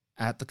X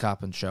at the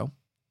Coppin Show,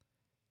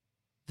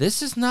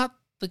 this is not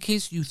the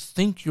case you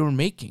think you're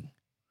making,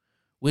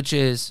 which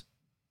is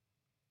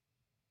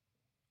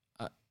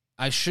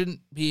I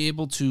shouldn't be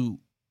able to,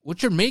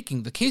 what you're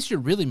making, the case you're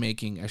really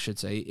making, I should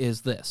say,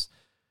 is this.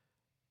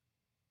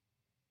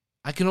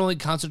 I can only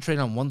concentrate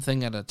on one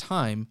thing at a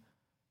time,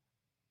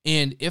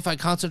 and if I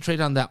concentrate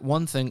on that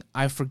one thing,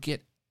 I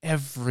forget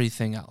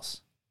everything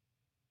else.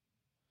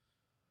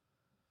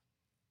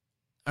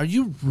 Are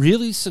you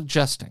really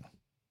suggesting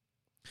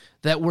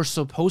that we're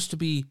supposed to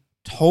be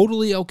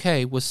totally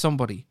okay with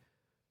somebody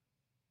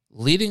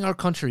leading our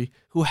country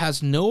who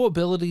has no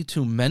ability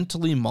to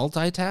mentally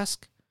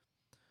multitask?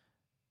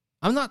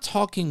 I'm not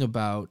talking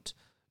about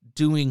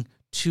doing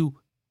two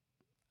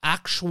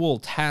actual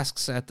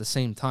tasks at the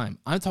same time.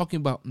 I'm talking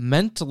about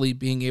mentally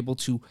being able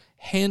to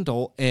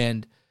handle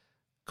and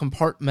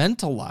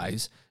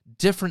compartmentalize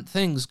different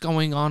things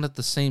going on at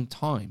the same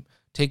time,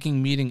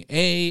 taking meeting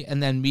A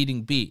and then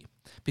meeting B.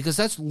 Because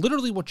that's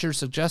literally what you're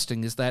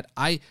suggesting, is that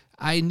I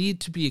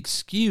need to be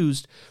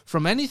excused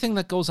from anything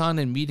that goes on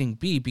in meeting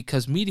B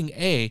because meeting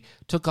A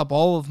took up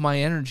all of my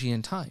energy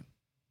and time.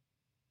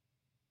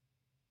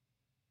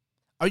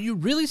 Are you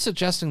really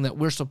suggesting that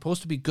we're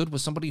supposed to be good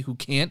with somebody who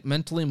can't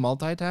mentally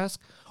multitask,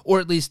 or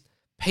at least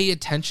pay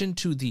attention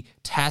to the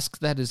task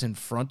that is in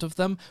front of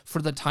them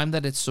for the time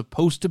that it's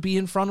supposed to be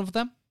in front of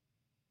them?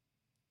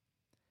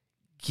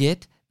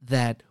 Get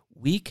that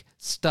weak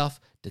stuff,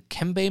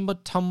 Dikembe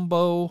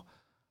Mutombo.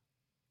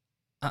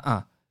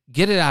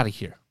 Get it out of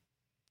here.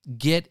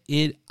 Get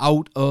it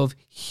out of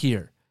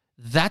here.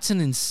 That's an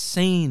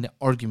insane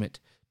argument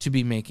to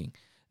be making.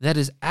 That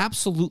is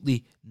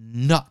absolutely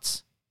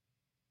nuts.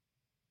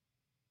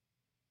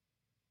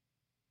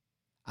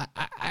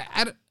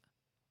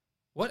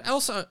 What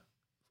else?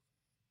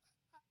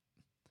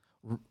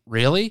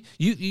 Really?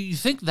 You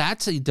think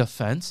that's a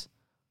defense?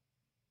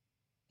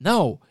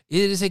 No, it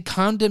is a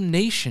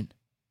condemnation.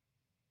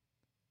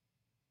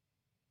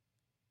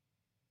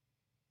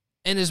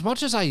 And as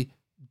much as I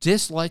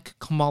dislike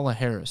Kamala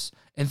Harris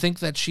and think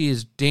that she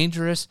is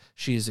dangerous,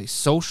 she is a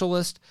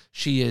socialist,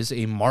 she is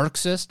a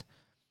Marxist,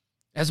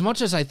 as much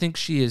as I think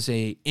she is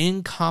a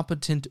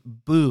incompetent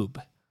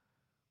boob,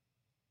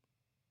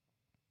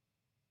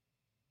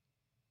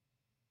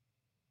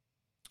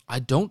 I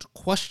don't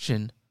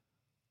question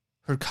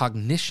her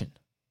cognition,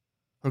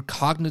 her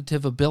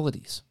cognitive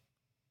abilities.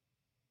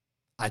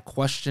 I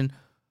question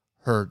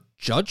her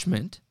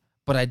judgment,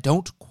 but I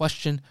don't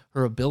question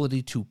her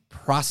ability to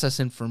process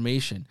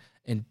information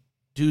and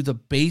do the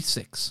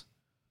basics.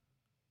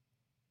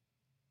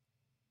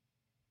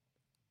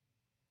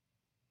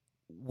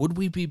 Would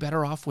we be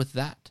better off with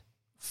that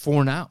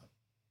for now?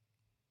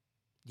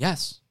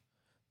 Yes.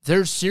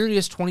 There's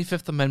serious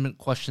 25th Amendment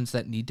questions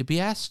that need to be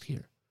asked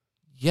here.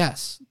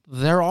 Yes,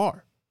 there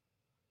are.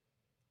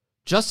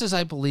 Just as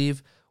I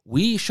believe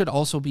we should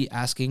also be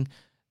asking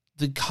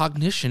the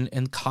cognition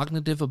and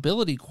cognitive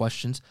ability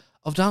questions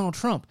of Donald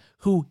Trump,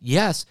 who,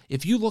 yes,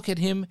 if you look at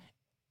him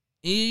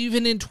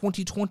even in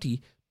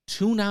 2020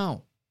 to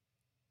now,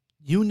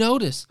 you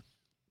notice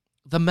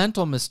the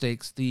mental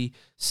mistakes, the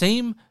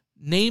same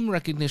name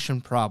recognition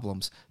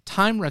problems,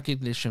 time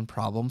recognition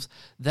problems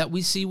that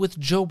we see with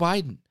Joe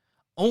Biden.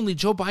 Only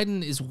Joe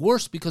Biden is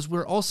worse because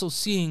we're also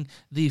seeing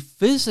the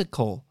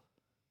physical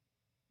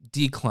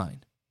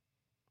decline.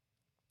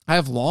 I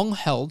have long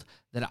held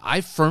that I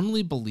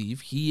firmly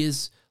believe he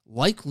is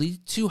likely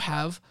to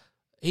have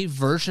a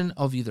version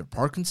of either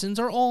Parkinson's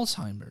or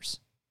Alzheimer's,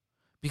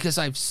 because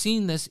I've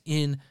seen this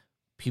in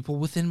people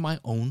within my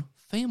own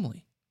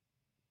family.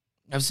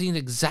 I've seen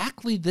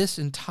exactly this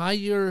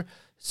entire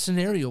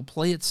scenario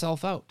play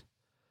itself out.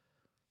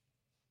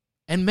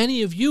 And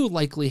many of you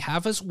likely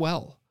have as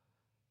well.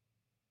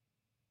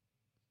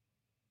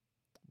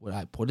 Would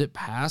I put it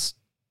past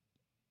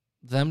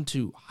them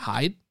to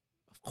hide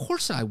Of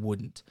course I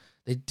wouldn't.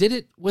 They did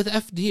it with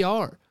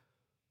FDR.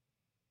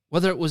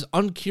 Whether it was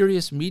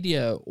uncurious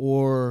media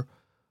or,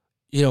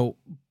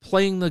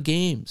 playing the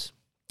games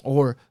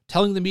or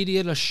telling the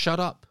media to shut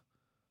up.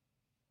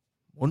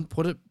 Wouldn't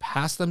put it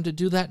past them to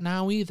do that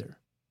now either.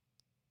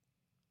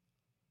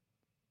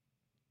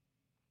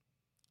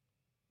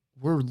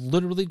 We're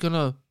literally going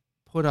to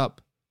put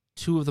up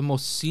two of the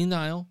most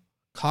senile,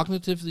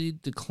 cognitively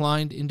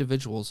declined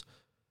individuals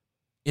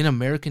in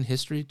American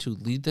history to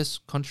lead this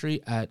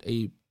country at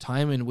a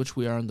time in which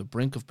we are on the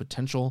brink of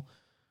potential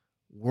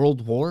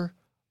world war.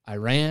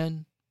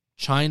 Iran,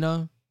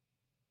 China,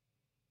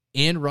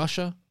 and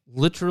Russia,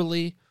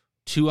 literally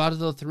 2 out of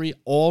the 3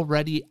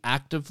 already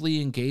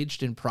actively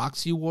engaged in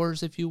proxy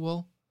wars, if you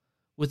will,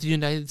 with the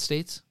United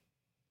States.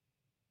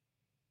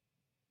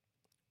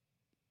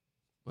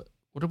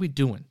 What are we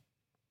doing?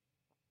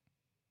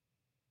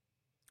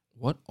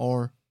 What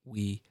are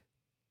we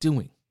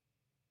doing?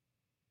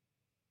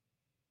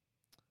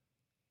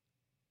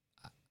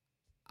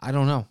 I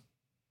don't know.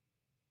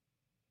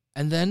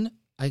 And then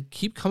I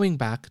keep coming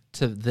back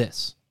to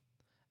this.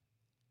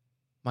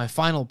 My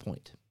final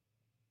point.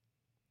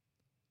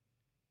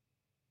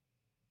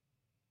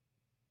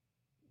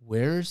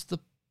 Where's the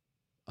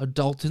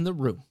adult in the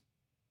room?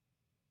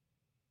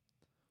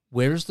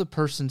 Where's the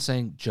person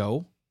saying,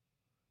 Joe,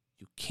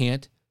 you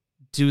can't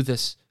do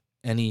this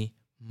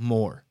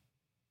anymore?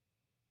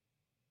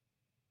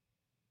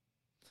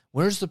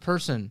 Where's the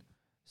person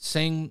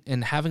saying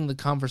and having the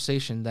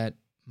conversation that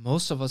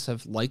most of us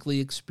have likely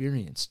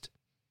experienced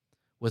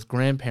with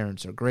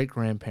grandparents or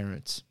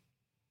great-grandparents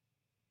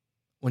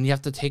when you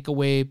have to take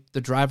away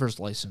the driver's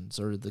license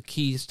or the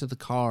keys to the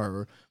car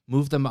or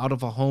move them out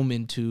of a home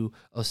into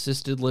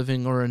assisted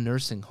living or a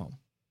nursing home?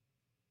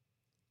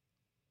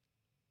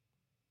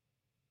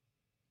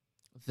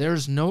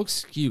 There's no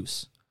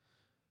excuse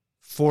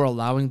for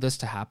allowing this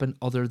to happen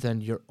other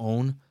than your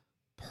own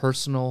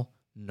personal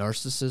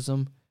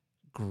narcissism,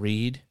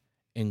 greed,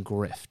 and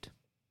grift.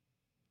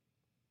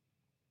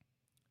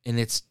 And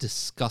it's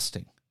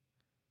disgusting.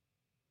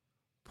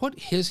 Put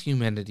his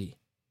humanity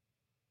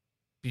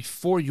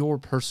before your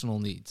personal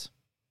needs.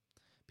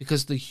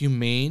 Because the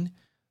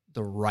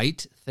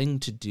right thing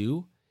to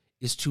do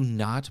is to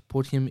not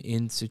put him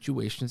in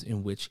situations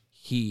in which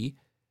he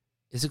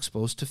is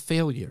exposed to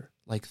failure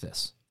like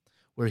this,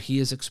 where he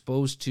is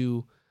exposed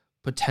to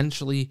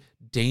potentially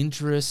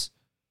dangerous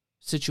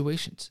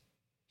situations.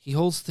 He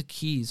holds the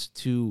keys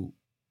to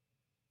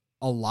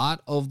a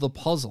lot of the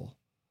puzzle.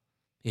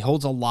 He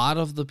holds a lot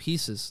of the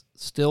pieces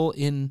still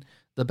in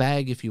the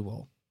bag, if you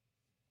will.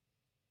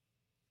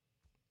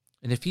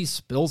 And if he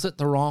spills it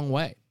the wrong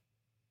way,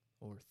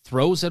 or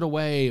throws it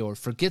away, or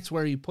forgets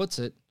where he puts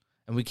it,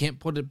 and we can't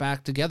put it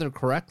back together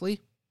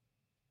correctly,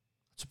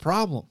 it's a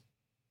problem.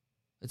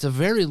 It's a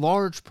very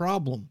large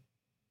problem.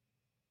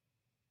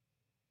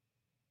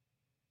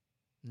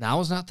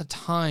 Now is not the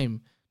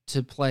time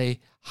to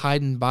play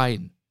hide and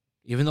Biden,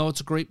 even though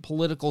it's a great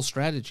political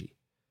strategy.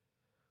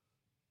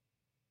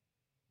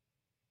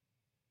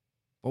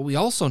 But we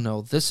also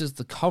know this is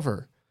the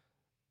cover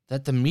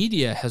that the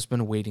media has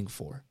been waiting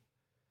for.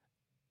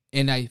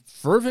 And I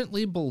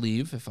fervently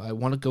believe, if I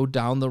want to go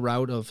down the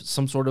route of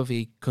some sort of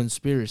a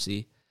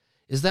conspiracy,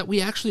 is that we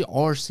actually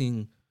are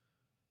seeing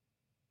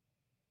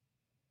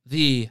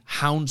the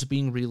hounds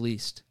being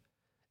released.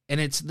 And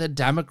it's the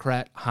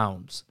Democrat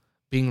hounds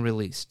being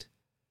released.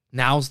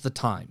 Now's the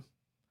time.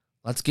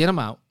 Let's get them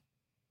out.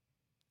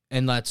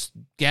 And let's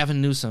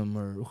Gavin Newsom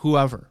or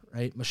whoever,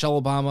 right?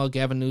 Michelle Obama,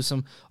 Gavin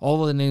Newsom,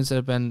 all of the names that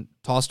have been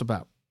tossed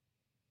about.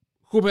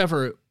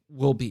 Whoever it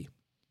will be.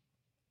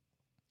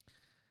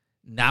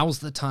 Now's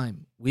the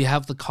time. We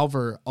have the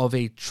cover of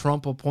a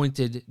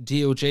Trump-appointed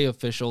DOJ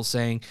official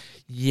saying,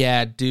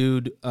 yeah,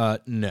 dude,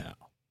 no.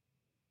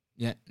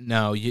 Yeah,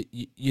 no,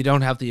 you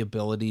don't have the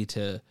ability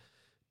to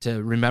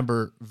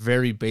remember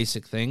very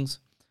basic things,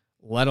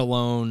 let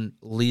alone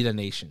lead a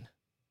nation.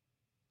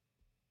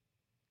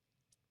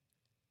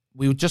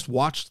 We just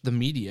watched the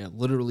media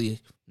literally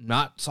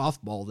not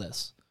softball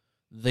this.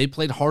 They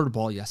played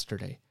hardball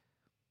yesterday.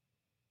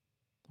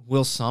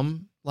 Will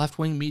some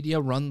left-wing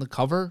media run the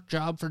cover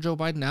job for Joe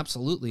Biden?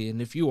 Absolutely.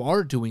 And if you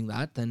are doing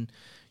that, then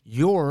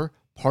you're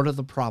part of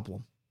the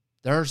problem.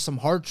 There are some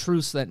hard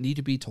truths that need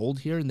to be told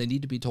here, and they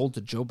need to be told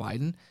to Joe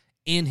Biden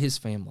and his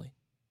family.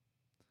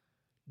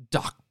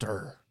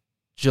 Dr.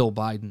 Jill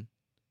Biden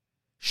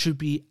should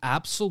be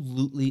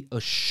absolutely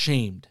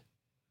ashamed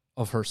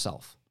of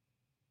herself.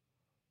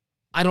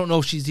 I don't know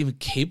if she's even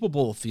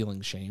capable of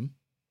feeling shame.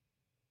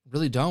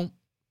 Really don't.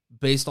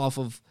 Based off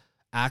of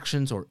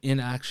actions or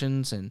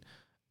inactions and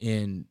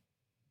in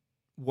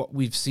what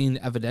we've seen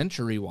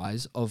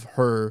evidentiary-wise of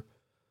her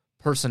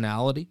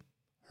personality,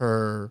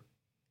 her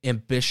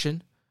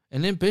ambition.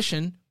 And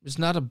ambition is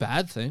not a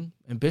bad thing.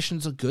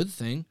 Ambition's a good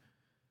thing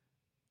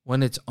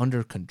when it's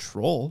under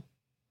control.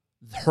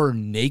 Her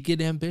naked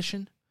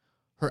ambition,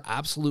 her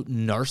absolute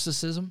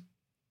narcissism,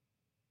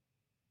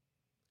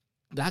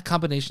 that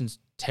combination's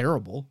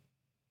terrible.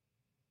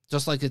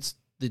 Just like it's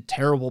the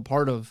terrible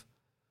part of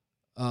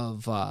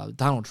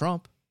Donald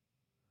Trump.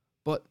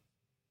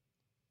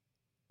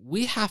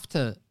 we have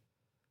to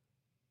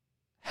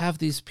have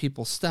these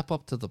people step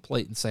up to the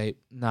plate and say,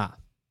 nah.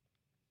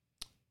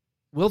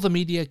 Will the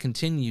media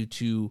continue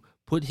to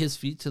put his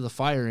feet to the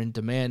fire and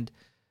demand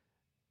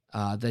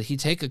that he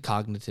take a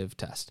cognitive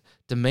test,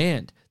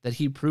 demand that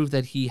he prove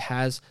that he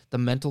has the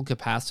mental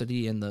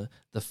capacity and the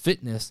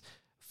fitness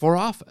for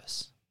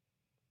office?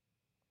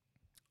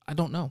 I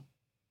don't know,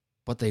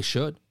 but they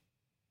should.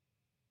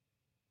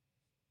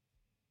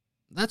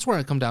 That's where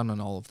I come down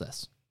on all of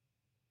this.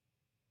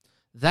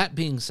 That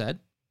being said,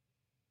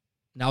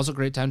 now's a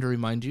great time to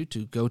remind you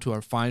to go to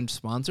our fine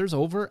sponsors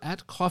over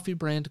at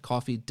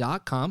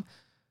coffeebrandcoffee.com.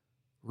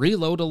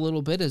 Reload a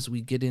little bit as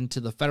we get into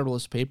the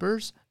Federalist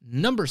Papers,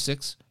 number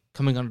 6,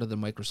 coming under the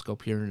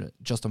microscope here in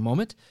just a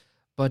moment.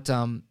 But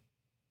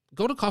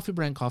go to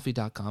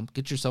coffeebrandcoffee.com,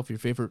 get yourself your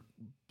favorite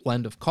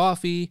blend of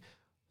coffee,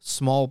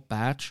 small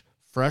batch,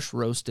 fresh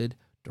roasted,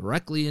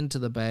 directly into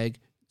the bag,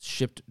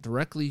 shipped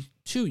directly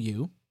to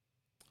you,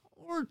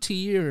 or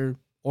tea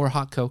or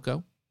hot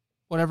cocoa,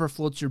 whatever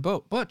floats your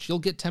boat. But you'll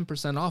get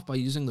 10% off by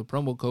using the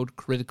promo code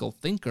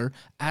CriticalThinker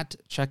at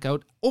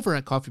checkout over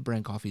at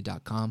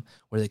coffeebrandcoffee.com,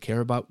 where they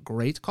care about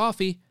great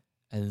coffee,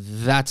 and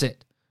that's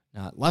it.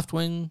 Not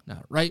left-wing,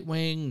 not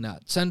right-wing,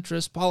 not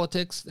centrist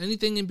politics,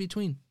 anything in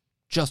between.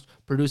 Just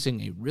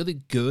producing a really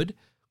good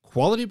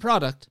quality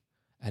product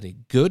at a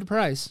good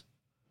price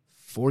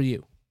for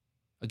you.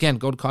 Again,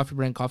 go to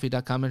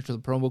coffeebrandcoffee.com, enter the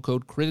promo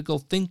code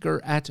CriticalThinker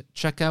at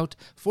checkout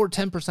for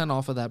 10%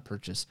 off of that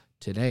purchase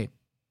today.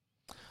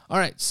 All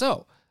right,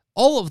 so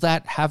all of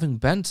that having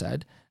been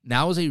said,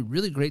 now is a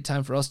really great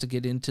time for us to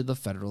get into the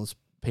Federalist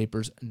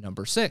Papers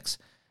number 6.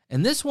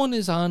 And this one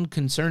is on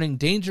concerning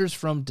dangers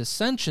from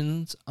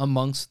dissensions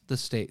amongst the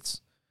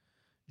states.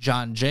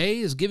 John Jay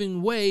is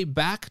giving way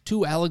back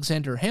to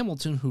Alexander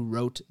Hamilton, who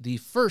wrote the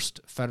first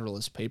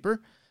Federalist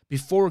paper,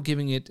 before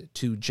giving it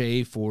to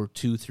Jay for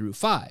 2 through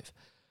 5.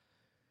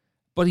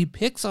 But he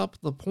picks up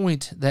the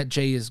point that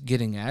Jay is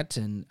getting at,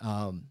 and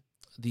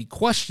the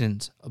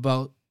questions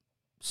about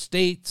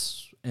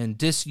states and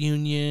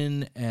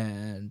disunion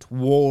and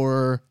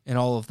war and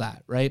all of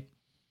that, right?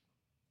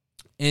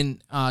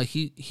 And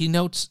he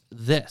notes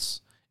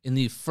this in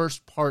the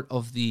first part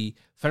of the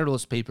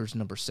Federalist Papers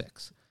number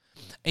 6.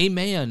 A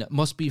man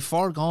must be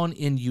far gone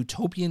in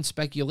utopian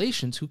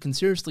speculations who can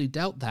seriously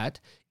doubt that,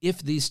 if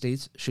these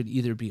states should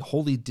either be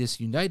wholly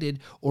disunited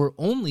or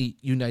only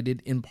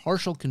united in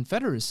partial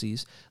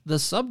confederacies, the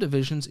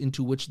subdivisions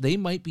into which they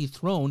might be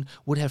thrown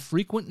would have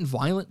frequent and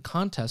violent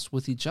contests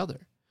with each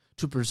other.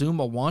 To presume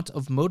a want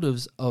of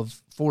motives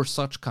for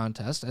such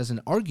contest as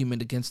an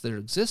argument against their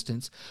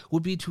existence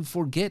would be to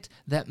forget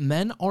that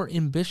men are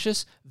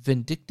ambitious,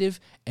 vindictive,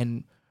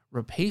 and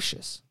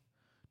rapacious.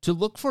 To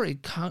look for a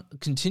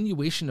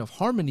continuation of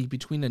harmony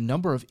between a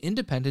number of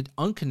independent,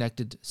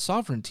 unconnected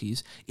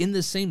sovereignties in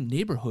the same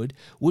neighborhood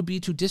would be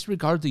to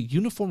disregard the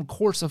uniform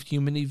course of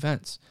human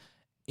events,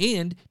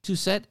 and to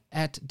set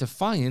at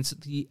defiance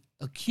the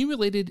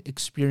accumulated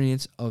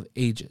experience of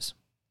ages.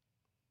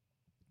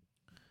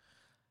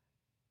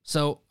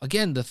 So,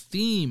 again, the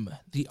theme,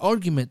 the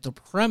argument, the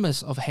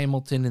premise of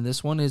Hamilton in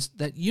this one is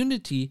that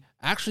unity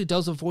actually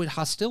does avoid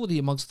hostility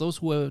amongst those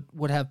who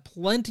would have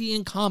plenty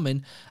in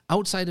common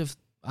outside of,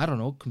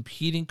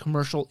 competing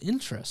commercial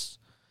interests.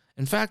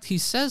 In fact, he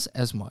says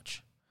as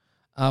much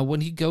when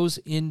he goes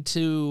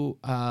into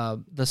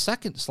the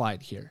second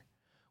slide here,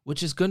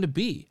 which is going to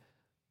be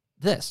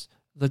this.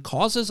 The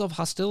causes of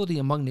hostility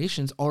among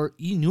nations are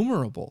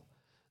innumerable.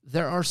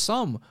 There are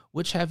some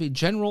which have a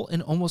general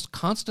and almost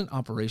constant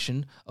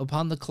operation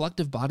upon the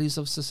collective bodies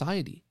of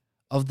society.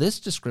 Of this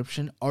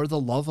description are the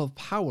love of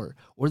power,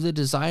 or the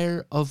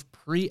desire of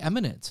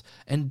preeminence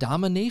and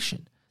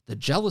domination, the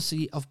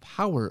jealousy of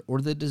power,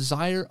 or the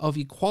desire of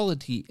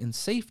equality and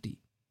safety.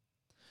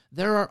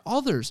 There are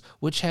others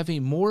which have a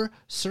more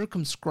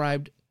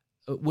circumscribed,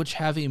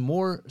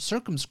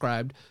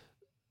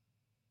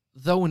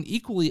 though an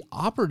equally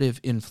operative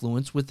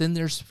influence within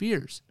their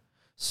spheres.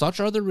 Such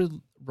are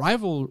the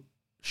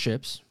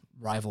rivalships.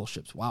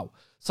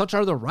 Such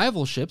are the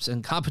rivalships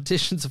and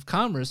competitions of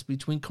commerce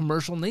between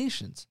commercial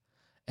nations.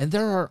 And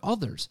there are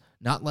others,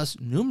 not less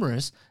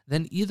numerous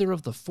than either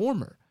of the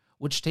former,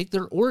 which take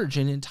their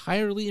origin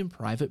entirely in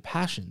private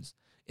passions,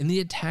 in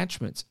the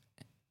attachments,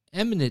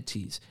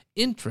 enmities,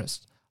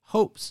 interests,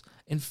 hopes,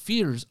 and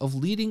fears of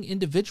leading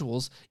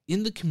individuals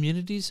in the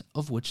communities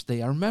of which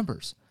they are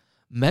members.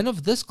 Men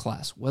of this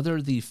class,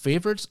 whether the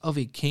favorites of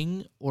a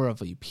king or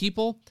of a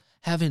people,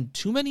 have in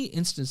too many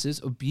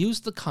instances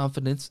abused the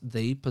confidence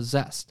they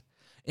possessed,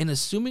 and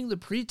assuming the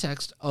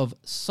pretext of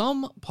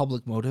some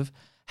public motive,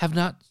 have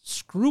not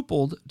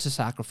scrupled to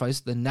sacrifice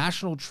the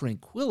national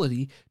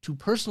tranquility to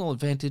personal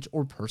advantage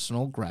or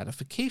personal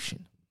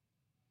gratification.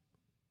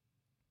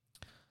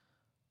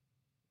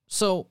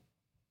 So,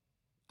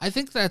 I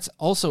think that's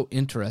also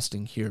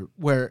interesting here,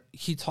 where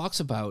he talks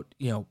about,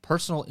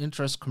 personal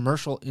interests,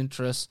 commercial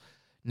interests,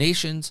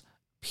 nations,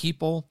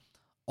 people,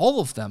 all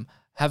of them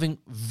having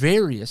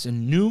various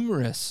and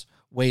numerous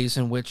ways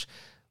in which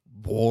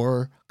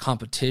war,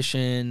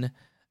 competition,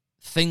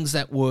 things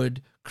that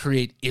would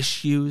create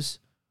issues,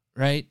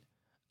 right?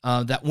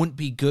 That wouldn't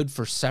be good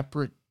for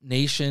separate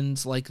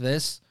nations like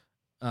this,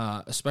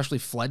 especially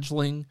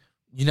fledgling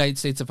United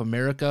States of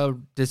America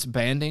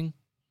disbanding.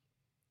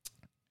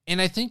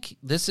 And I think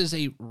this is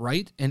a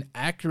right and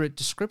accurate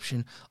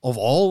description of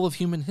all of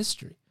human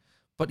history.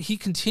 But he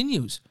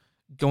continues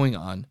going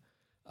on,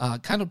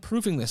 kind of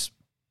proving this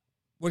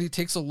when he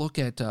takes a look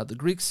at the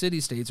Greek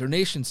city-states or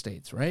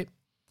nation-states, right?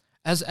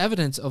 As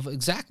evidence of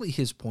exactly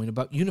his point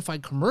about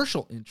unified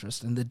commercial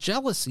interest and the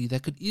jealousy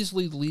that could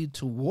easily lead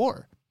to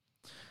war.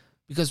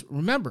 Because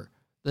remember,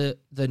 the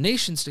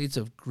nation-states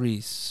of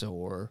Greece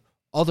or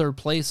other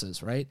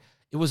places, right?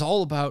 It was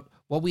all about,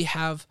 well, we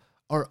have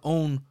our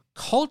own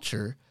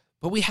culture,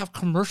 but we have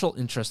commercial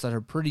interests that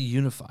are pretty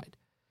unified.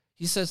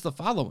 He says the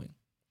following: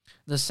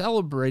 the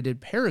celebrated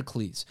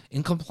Pericles,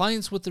 in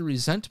compliance with the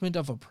resentment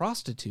of a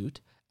prostitute,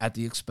 at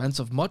the expense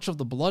of much of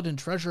the blood and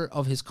treasure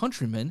of his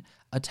countrymen,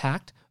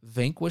 attacked,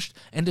 vanquished,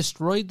 and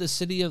destroyed the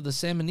city of the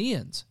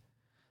Samnians.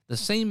 The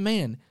same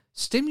man,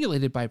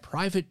 stimulated by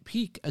private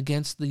pique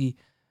against the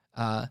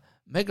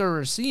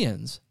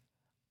Megarusians,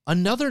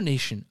 another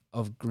nation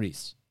of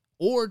Greece,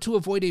 or to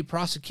avoid a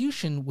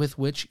prosecution with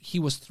which he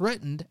was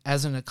threatened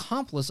as an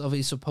accomplice of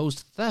a supposed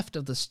theft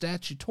of the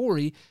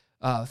statutory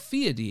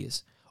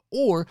fiades,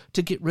 or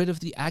to get rid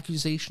of the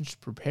accusations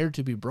prepared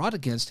to be brought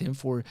against him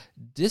for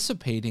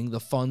dissipating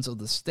the funds of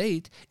the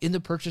state in the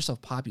purchase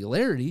of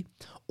popularity,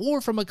 or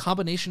from a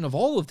combination of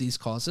all of these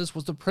causes,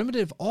 was the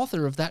primitive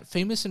author of that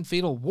famous and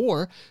fatal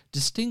war,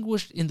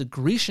 distinguished in the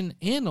Grecian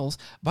annals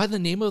by the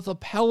name of the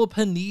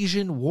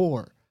Peloponnesian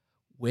War,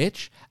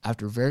 which,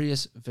 after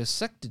various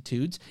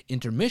vicissitudes,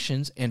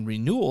 intermissions, and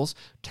renewals,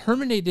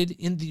 terminated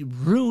in the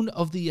ruin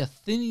of the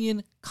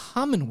Athenian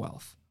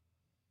Commonwealth.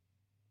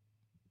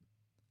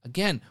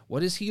 Again,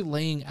 what is he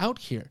laying out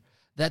here?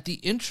 That the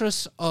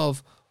interests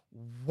of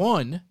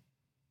one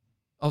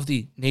of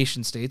the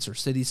nation-states or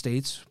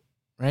city-states,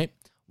 right,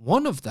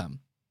 one of them,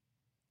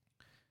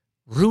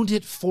 ruined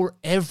it for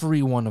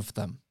every one of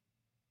them.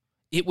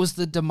 It was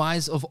the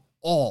demise of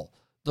all.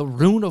 The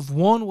ruin of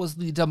one was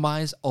the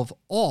demise of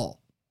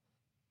all.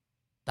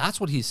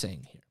 That's what he's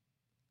saying here.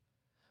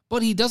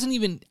 But he doesn't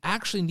even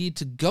actually need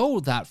to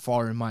go that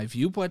far, in my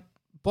view,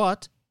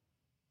 but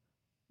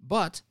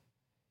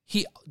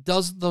he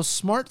does the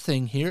smart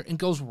thing here and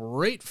goes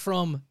right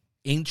from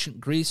ancient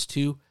Greece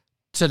to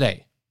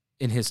today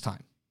in his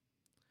time.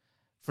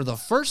 For the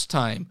first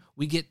time,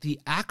 we get the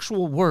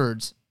actual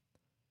words,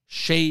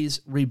 Shays'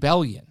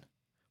 Rebellion.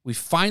 We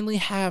finally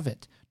have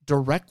it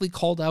directly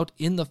called out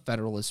in the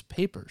Federalist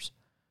Papers.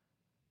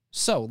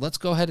 So let's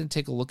go ahead and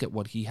take a look at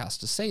what he has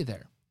to say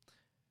there.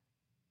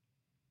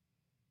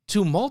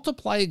 To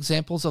multiply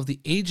examples of the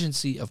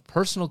agency of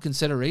personal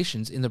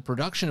considerations in the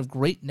production of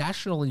great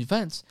national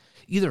events,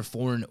 either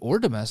foreign or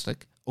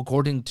domestic,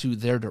 according to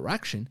their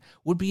direction,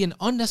 would be an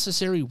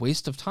unnecessary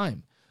waste of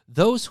time.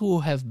 Those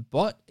who have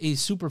but a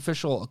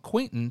superficial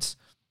acquaintance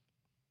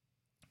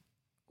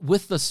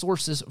with the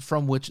sources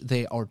from which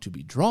they are to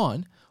be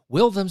drawn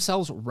will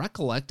themselves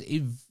recollect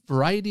a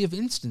variety of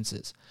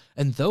instances,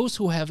 and those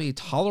who have a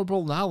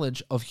tolerable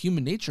knowledge of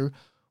human nature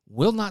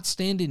will not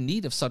stand in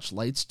need of such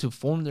lights to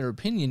form their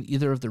opinion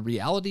either of the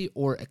reality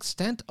or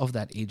extent of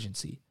that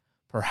agency.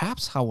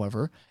 Perhaps,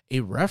 however, a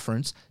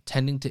reference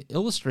tending to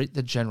illustrate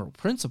the general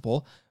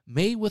principle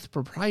may with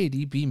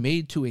propriety be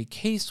made to a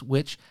case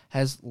which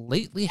has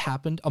lately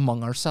happened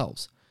among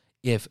ourselves.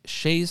 If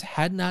Shays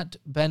had not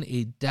been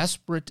a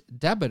desperate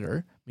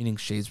debitor, meaning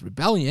Shays'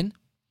 Rebellion,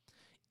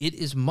 it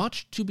is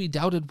much to be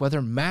doubted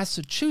whether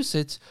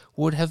Massachusetts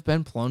would have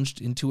been plunged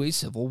into a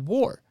civil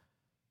war.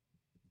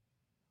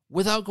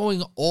 Without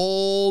going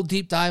all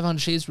deep dive on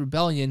Shays'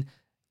 Rebellion,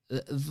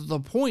 the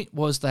point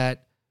was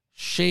that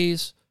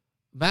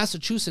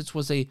Massachusetts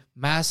was a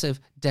massive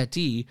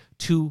debtee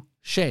to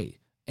Shay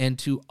and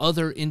to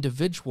other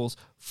individuals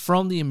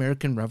from the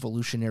American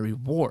Revolutionary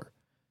War.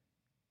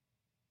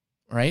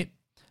 Right?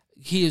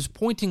 He is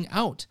pointing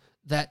out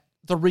that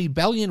the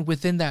rebellion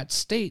within that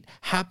state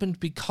happened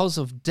because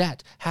of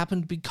debt,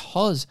 happened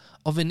because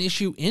of an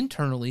issue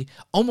internally,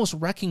 almost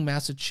wrecking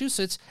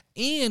Massachusetts,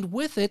 and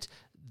with it,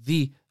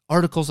 the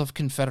Articles of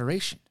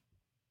Confederation.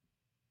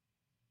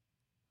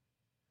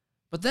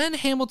 But then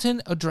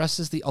Hamilton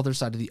addresses the other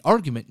side of the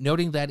argument,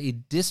 noting that a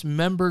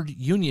dismembered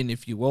union,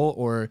 if you will,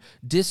 or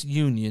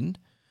disunion,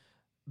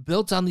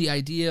 built on the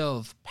idea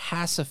of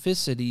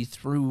pacificity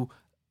through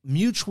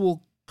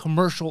mutual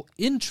commercial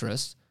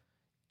interest,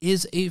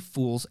 is a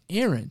fool's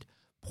errand,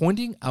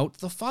 pointing out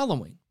the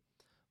following.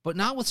 But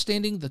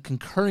notwithstanding the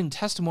concurring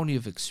testimony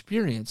of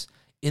experience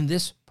in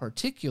this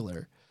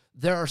particular,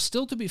 there are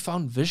still to be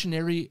found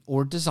visionary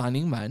or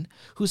designing men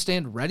who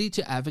stand ready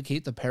to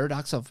advocate the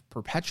paradox of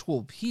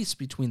perpetual peace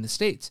between the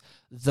states,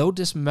 though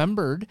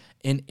dismembered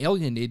and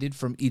alienated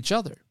from each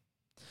other.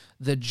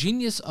 The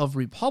genius of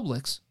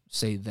republics,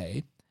 say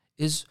they,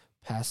 is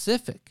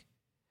pacific.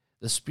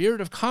 The spirit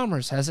of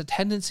commerce has a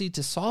tendency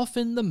to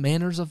soften the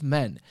manners of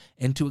men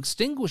and to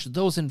extinguish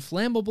those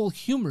inflammable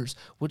humors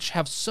which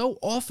have so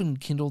often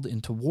kindled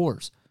into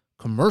wars.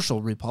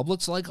 Commercial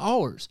republics like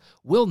ours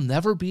will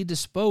never be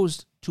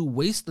disposed to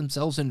waste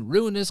themselves in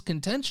ruinous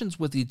contentions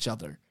with each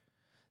other.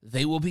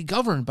 They will be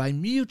governed by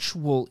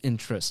mutual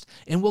interest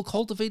and will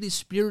cultivate a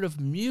spirit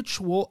of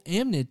mutual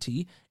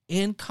amity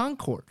and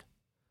concord.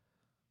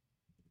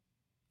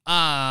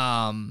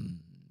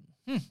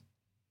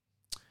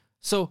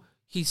 So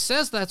he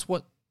says that's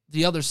what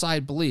the other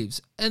side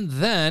believes, and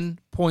then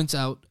points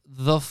out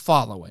the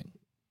following.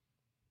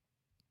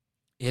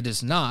 It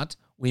is not,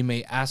 we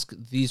may ask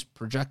these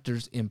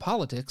projectors in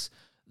politics,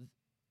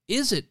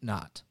 is it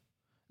not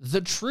the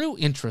true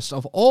interest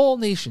of all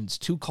nations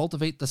to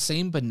cultivate the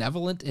same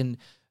benevolent and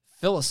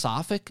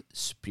philosophic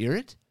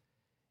spirit?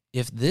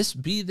 If this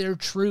be their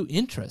true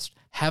interest,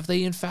 have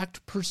they in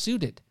fact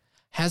pursued it?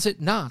 Has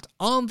it not,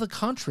 on the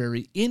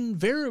contrary,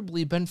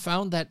 invariably been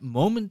found that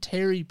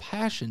momentary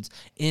passions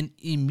and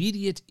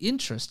immediate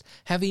interest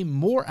have a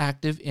more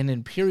active and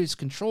imperious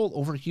control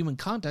over human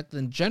conduct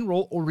than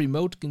general or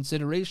remote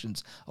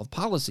considerations of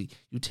policy,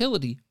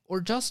 utility, or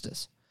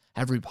justice?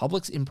 Have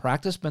republics in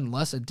practice been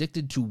less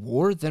addicted to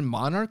war than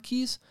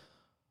monarchies?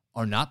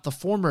 Are not the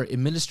former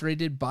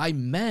administrated by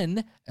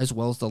men as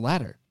well as the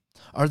latter?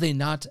 Are they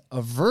not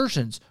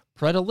aversions,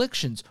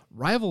 predilections,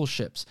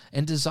 rivalships,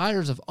 and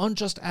desires of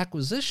unjust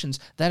acquisitions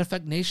that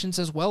affect nations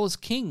as well as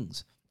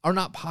kings? Are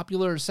not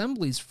popular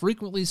assemblies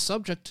frequently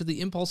subject to the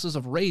impulses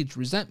of rage,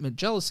 resentment,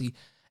 jealousy,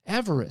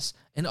 avarice,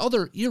 and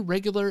other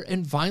irregular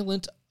and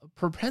violent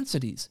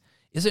propensities?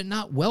 Is it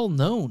not well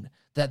known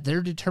that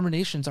their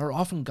determinations are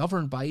often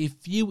governed by a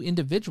few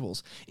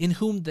individuals in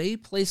whom they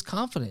place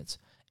confidence,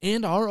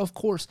 and are, of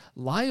course,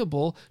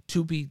 liable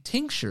to be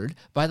tinctured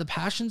by the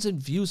passions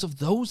and views of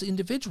those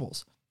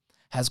individuals?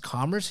 Has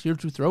commerce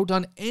heretofore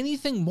done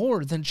anything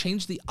more than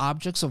change the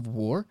objects of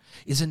war?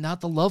 Is it not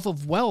the love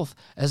of wealth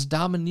as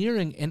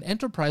domineering and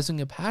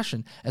enterprising a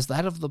passion as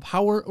that of the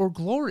power or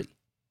glory?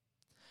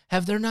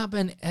 Have there not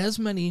been as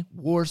many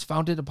wars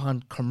founded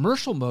upon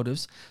commercial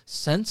motives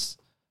since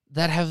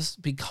that has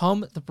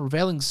become the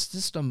prevailing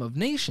system of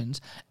nations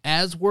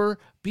as were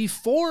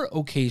before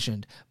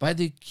occasioned by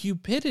the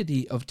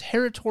cupidity of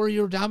territory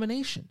or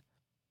domination?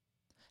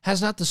 Has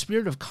not the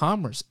spirit of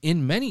commerce,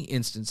 in many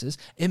instances,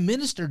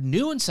 administered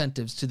new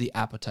incentives to the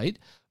appetite,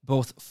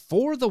 both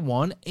for the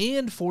one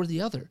and for the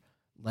other?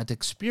 Let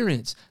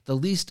experience, the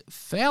least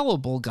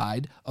fallible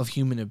guide of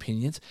human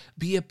opinions,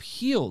 be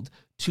appealed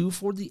to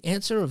for the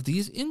answer of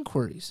these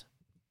inquiries.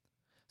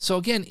 So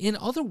again, in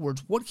other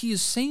words, what he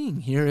is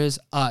saying here is,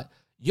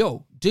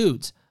 yo,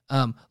 dudes,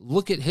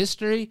 look at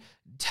history.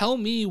 Tell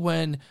me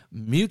when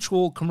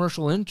mutual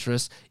commercial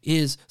interest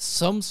is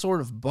some sort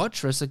of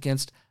buttress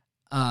against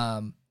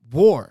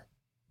war,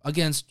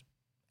 against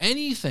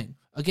anything,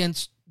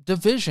 against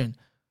division.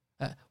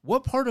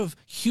 What part of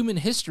human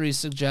history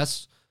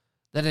suggests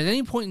that at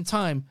any point in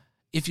time,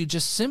 if you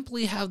just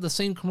simply have the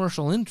same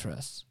commercial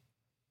interests,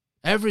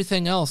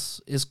 everything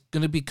else is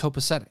going to be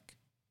copacetic?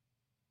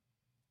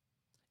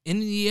 In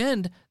the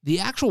end, the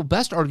actual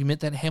best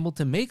argument that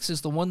Hamilton makes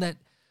is the one that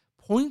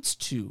points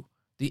to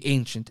the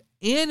ancient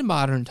and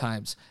modern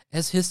times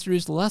as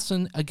history's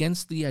lesson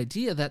against the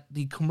idea that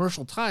the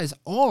commercial ties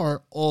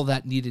are all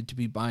that needed to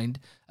be bind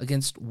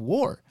against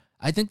war.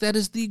 I think that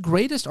is the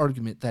greatest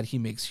argument that he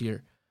makes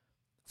here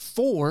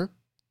for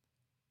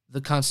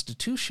the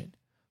Constitution,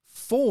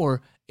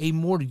 for a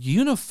more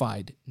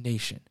unified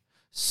nation.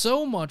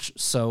 So much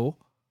so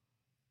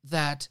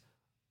that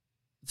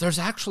there's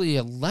actually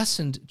a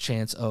lessened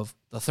chance of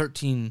the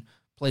 13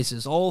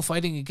 places all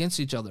fighting against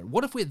each other.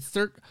 What if we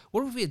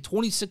had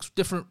 26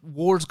 different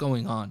wars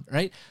going on,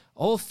 right?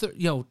 All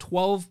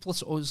 12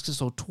 plus,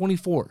 so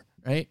 24,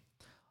 right?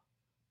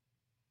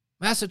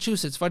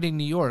 Massachusetts fighting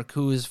New York,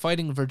 who is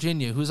fighting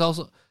Virginia, who's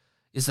also,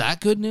 is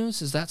that good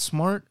news? Is that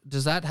smart?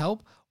 Does that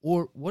help?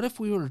 Or what if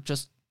we were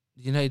just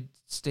the United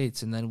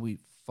States and then we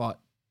fought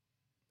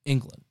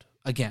England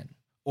again?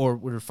 Or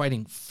we were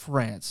fighting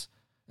France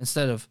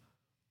instead of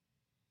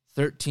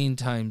 13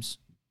 times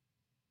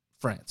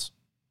France.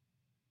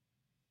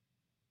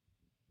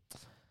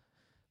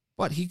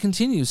 But he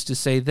continues to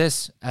say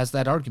this as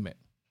that argument.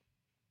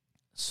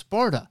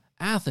 Sparta,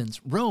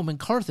 Athens, Rome, and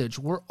Carthage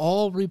were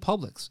all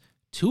republics.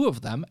 Two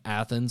of them,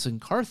 Athens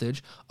and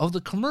Carthage, of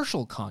the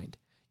commercial kind.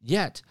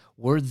 Yet,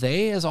 were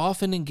they as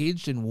often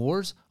engaged in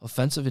wars,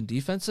 offensive and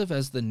defensive,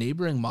 as the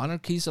neighboring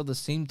monarchies of the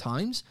same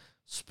times?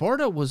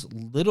 Sparta was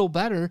little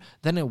better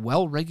than a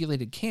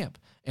well-regulated camp,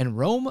 and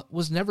Rome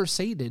was never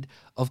sated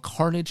of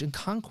carnage and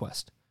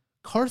conquest.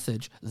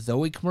 Carthage,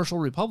 though a commercial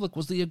republic,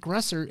 was the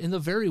aggressor in the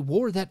very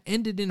war that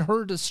ended in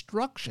her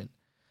destruction.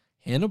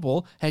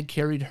 Hannibal had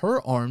carried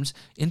her arms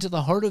into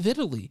the heart of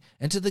Italy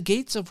and to the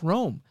gates of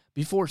Rome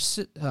before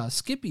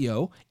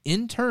Scipio,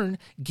 in turn,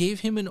 gave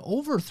him an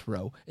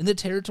overthrow in the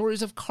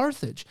territories of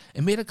Carthage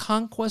and made a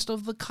conquest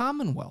of the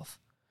Commonwealth.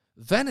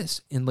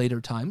 Venice, in later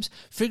times,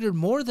 figured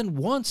more than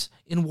once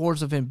in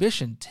wars of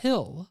ambition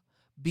till,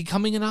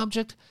 becoming an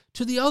object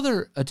to the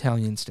other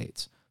Italian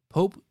states,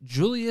 Pope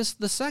Julius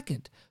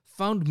II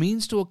found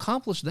means to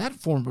accomplish that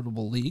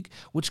formidable league,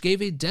 which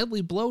gave a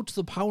deadly blow to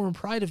the power and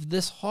pride of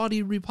this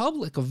haughty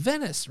republic of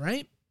Venice,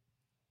 right?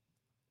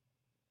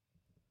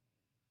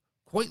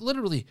 Quite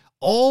literally,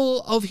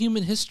 all of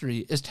human history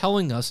is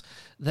telling us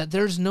that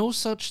there's no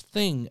such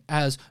thing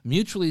as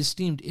mutually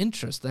esteemed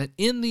interest, that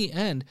in the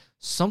end,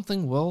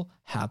 something will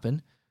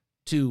happen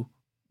to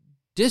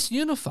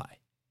disunify.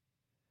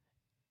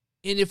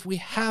 And if we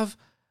have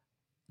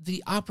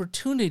the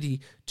opportunity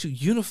to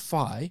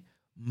unify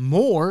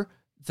more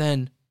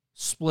than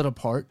split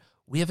apart,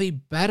 we have a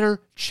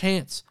better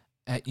chance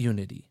at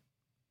unity.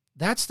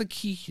 That's the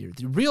key here.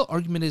 The real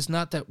argument is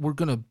not that we're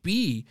going to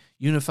be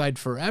unified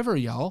forever,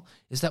 y'all,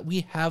 is that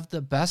we have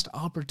the best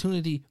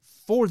opportunity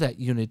for that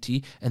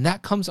unity, and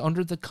that comes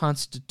under the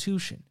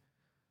Constitution.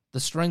 The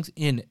strength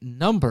in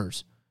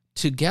numbers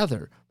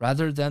together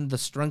rather than the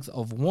strength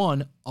of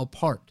one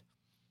apart.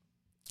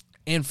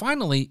 And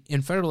finally,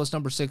 in Federalist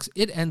number 6,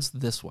 it ends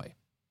this way.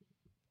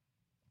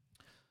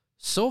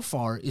 So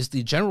far is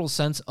the general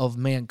sense of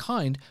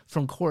mankind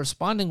from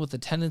corresponding with the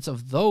tenets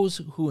of those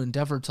who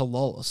endeavor to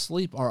lull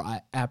asleep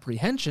our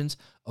apprehensions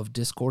of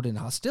discord and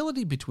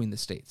hostility between the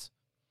states.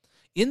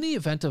 In the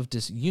event of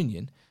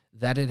disunion,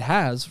 that it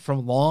has,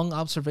 from long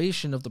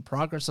observation of the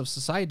progress of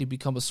society,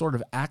 become a sort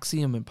of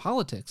axiom in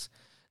politics,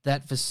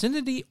 that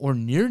vicinity or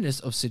nearness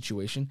of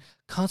situation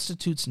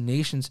constitutes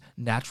nations'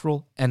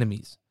 natural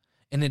enemies.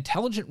 An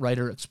intelligent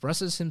writer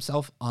expresses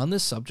himself on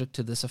this subject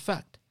to this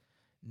effect.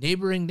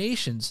 Neighboring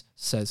nations,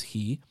 says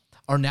he,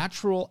 are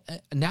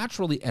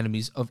naturally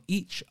enemies of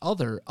each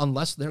other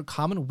unless their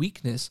common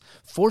weakness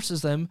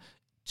forces them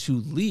to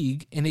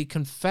league in a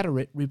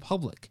confederate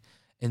republic,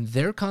 and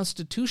their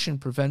constitution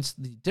prevents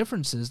the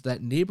differences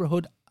that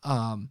neighborhood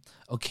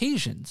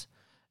occasions,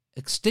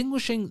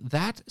 extinguishing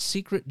that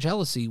secret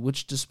jealousy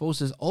which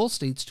disposes all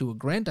states to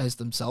aggrandize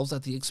themselves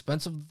at the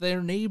expense of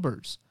their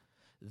neighbors.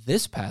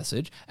 This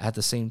passage, at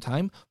the same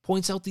time,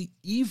 points out the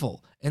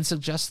evil and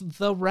suggests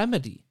the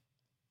remedy.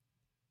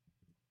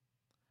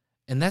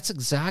 And that's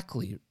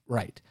exactly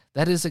right.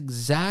 That is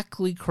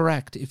exactly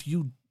correct if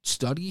you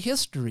study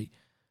history.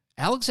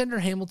 Alexander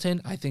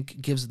Hamilton, I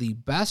think, gives the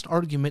best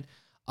argument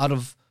out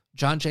of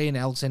John Jay and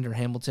Alexander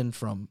Hamilton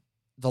from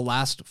the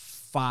last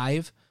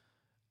 5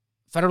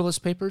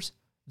 Federalist Papers.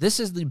 This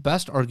is the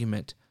best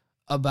argument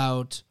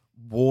about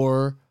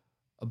war,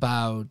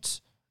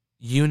 about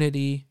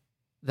unity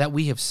that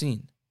we have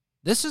seen.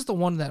 This is the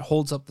one that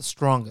holds up the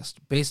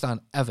strongest based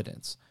on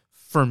evidence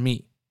for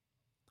me.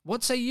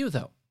 What say you,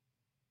 though?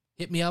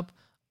 Hit me up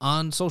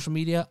on social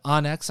media,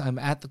 on X. I'm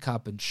at The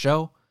Coppin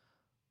Show.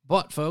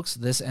 But, folks,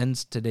 this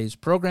ends today's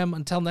program.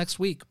 Until next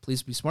week,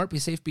 please be smart, be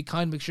safe, be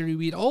kind. Make sure you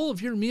eat all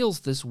of your meals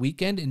this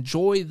weekend.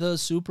 Enjoy the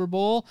Super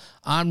Bowl.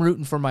 I'm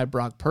rooting for my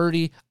Brock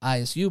Purdy,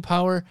 ISU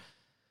power.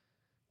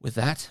 With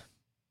that,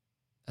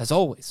 as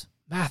always,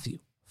 Matthew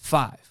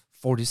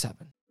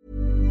 5:47.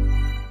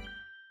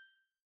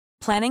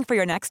 Planning for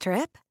your next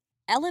trip?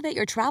 Elevate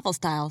your travel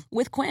style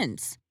with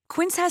Quince.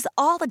 Quince has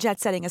all the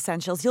jet-setting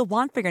essentials you'll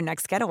want for your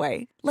next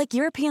getaway, like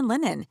European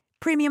linen,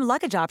 premium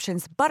luggage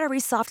options, buttery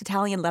soft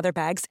Italian leather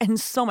bags,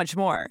 and so much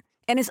more.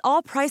 And is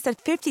all priced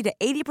at 50 to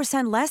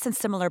 80% less than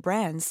similar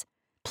brands.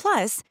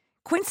 Plus,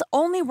 Quince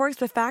only works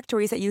with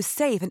factories that use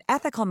safe and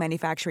ethical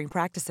manufacturing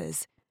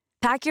practices.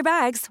 Pack your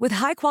bags with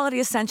high-quality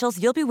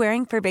essentials you'll be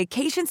wearing for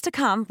vacations to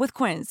come with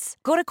Quince.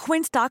 Go to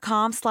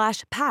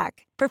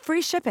quince.com/pack for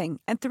free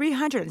shipping and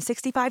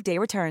 365-day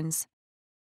returns.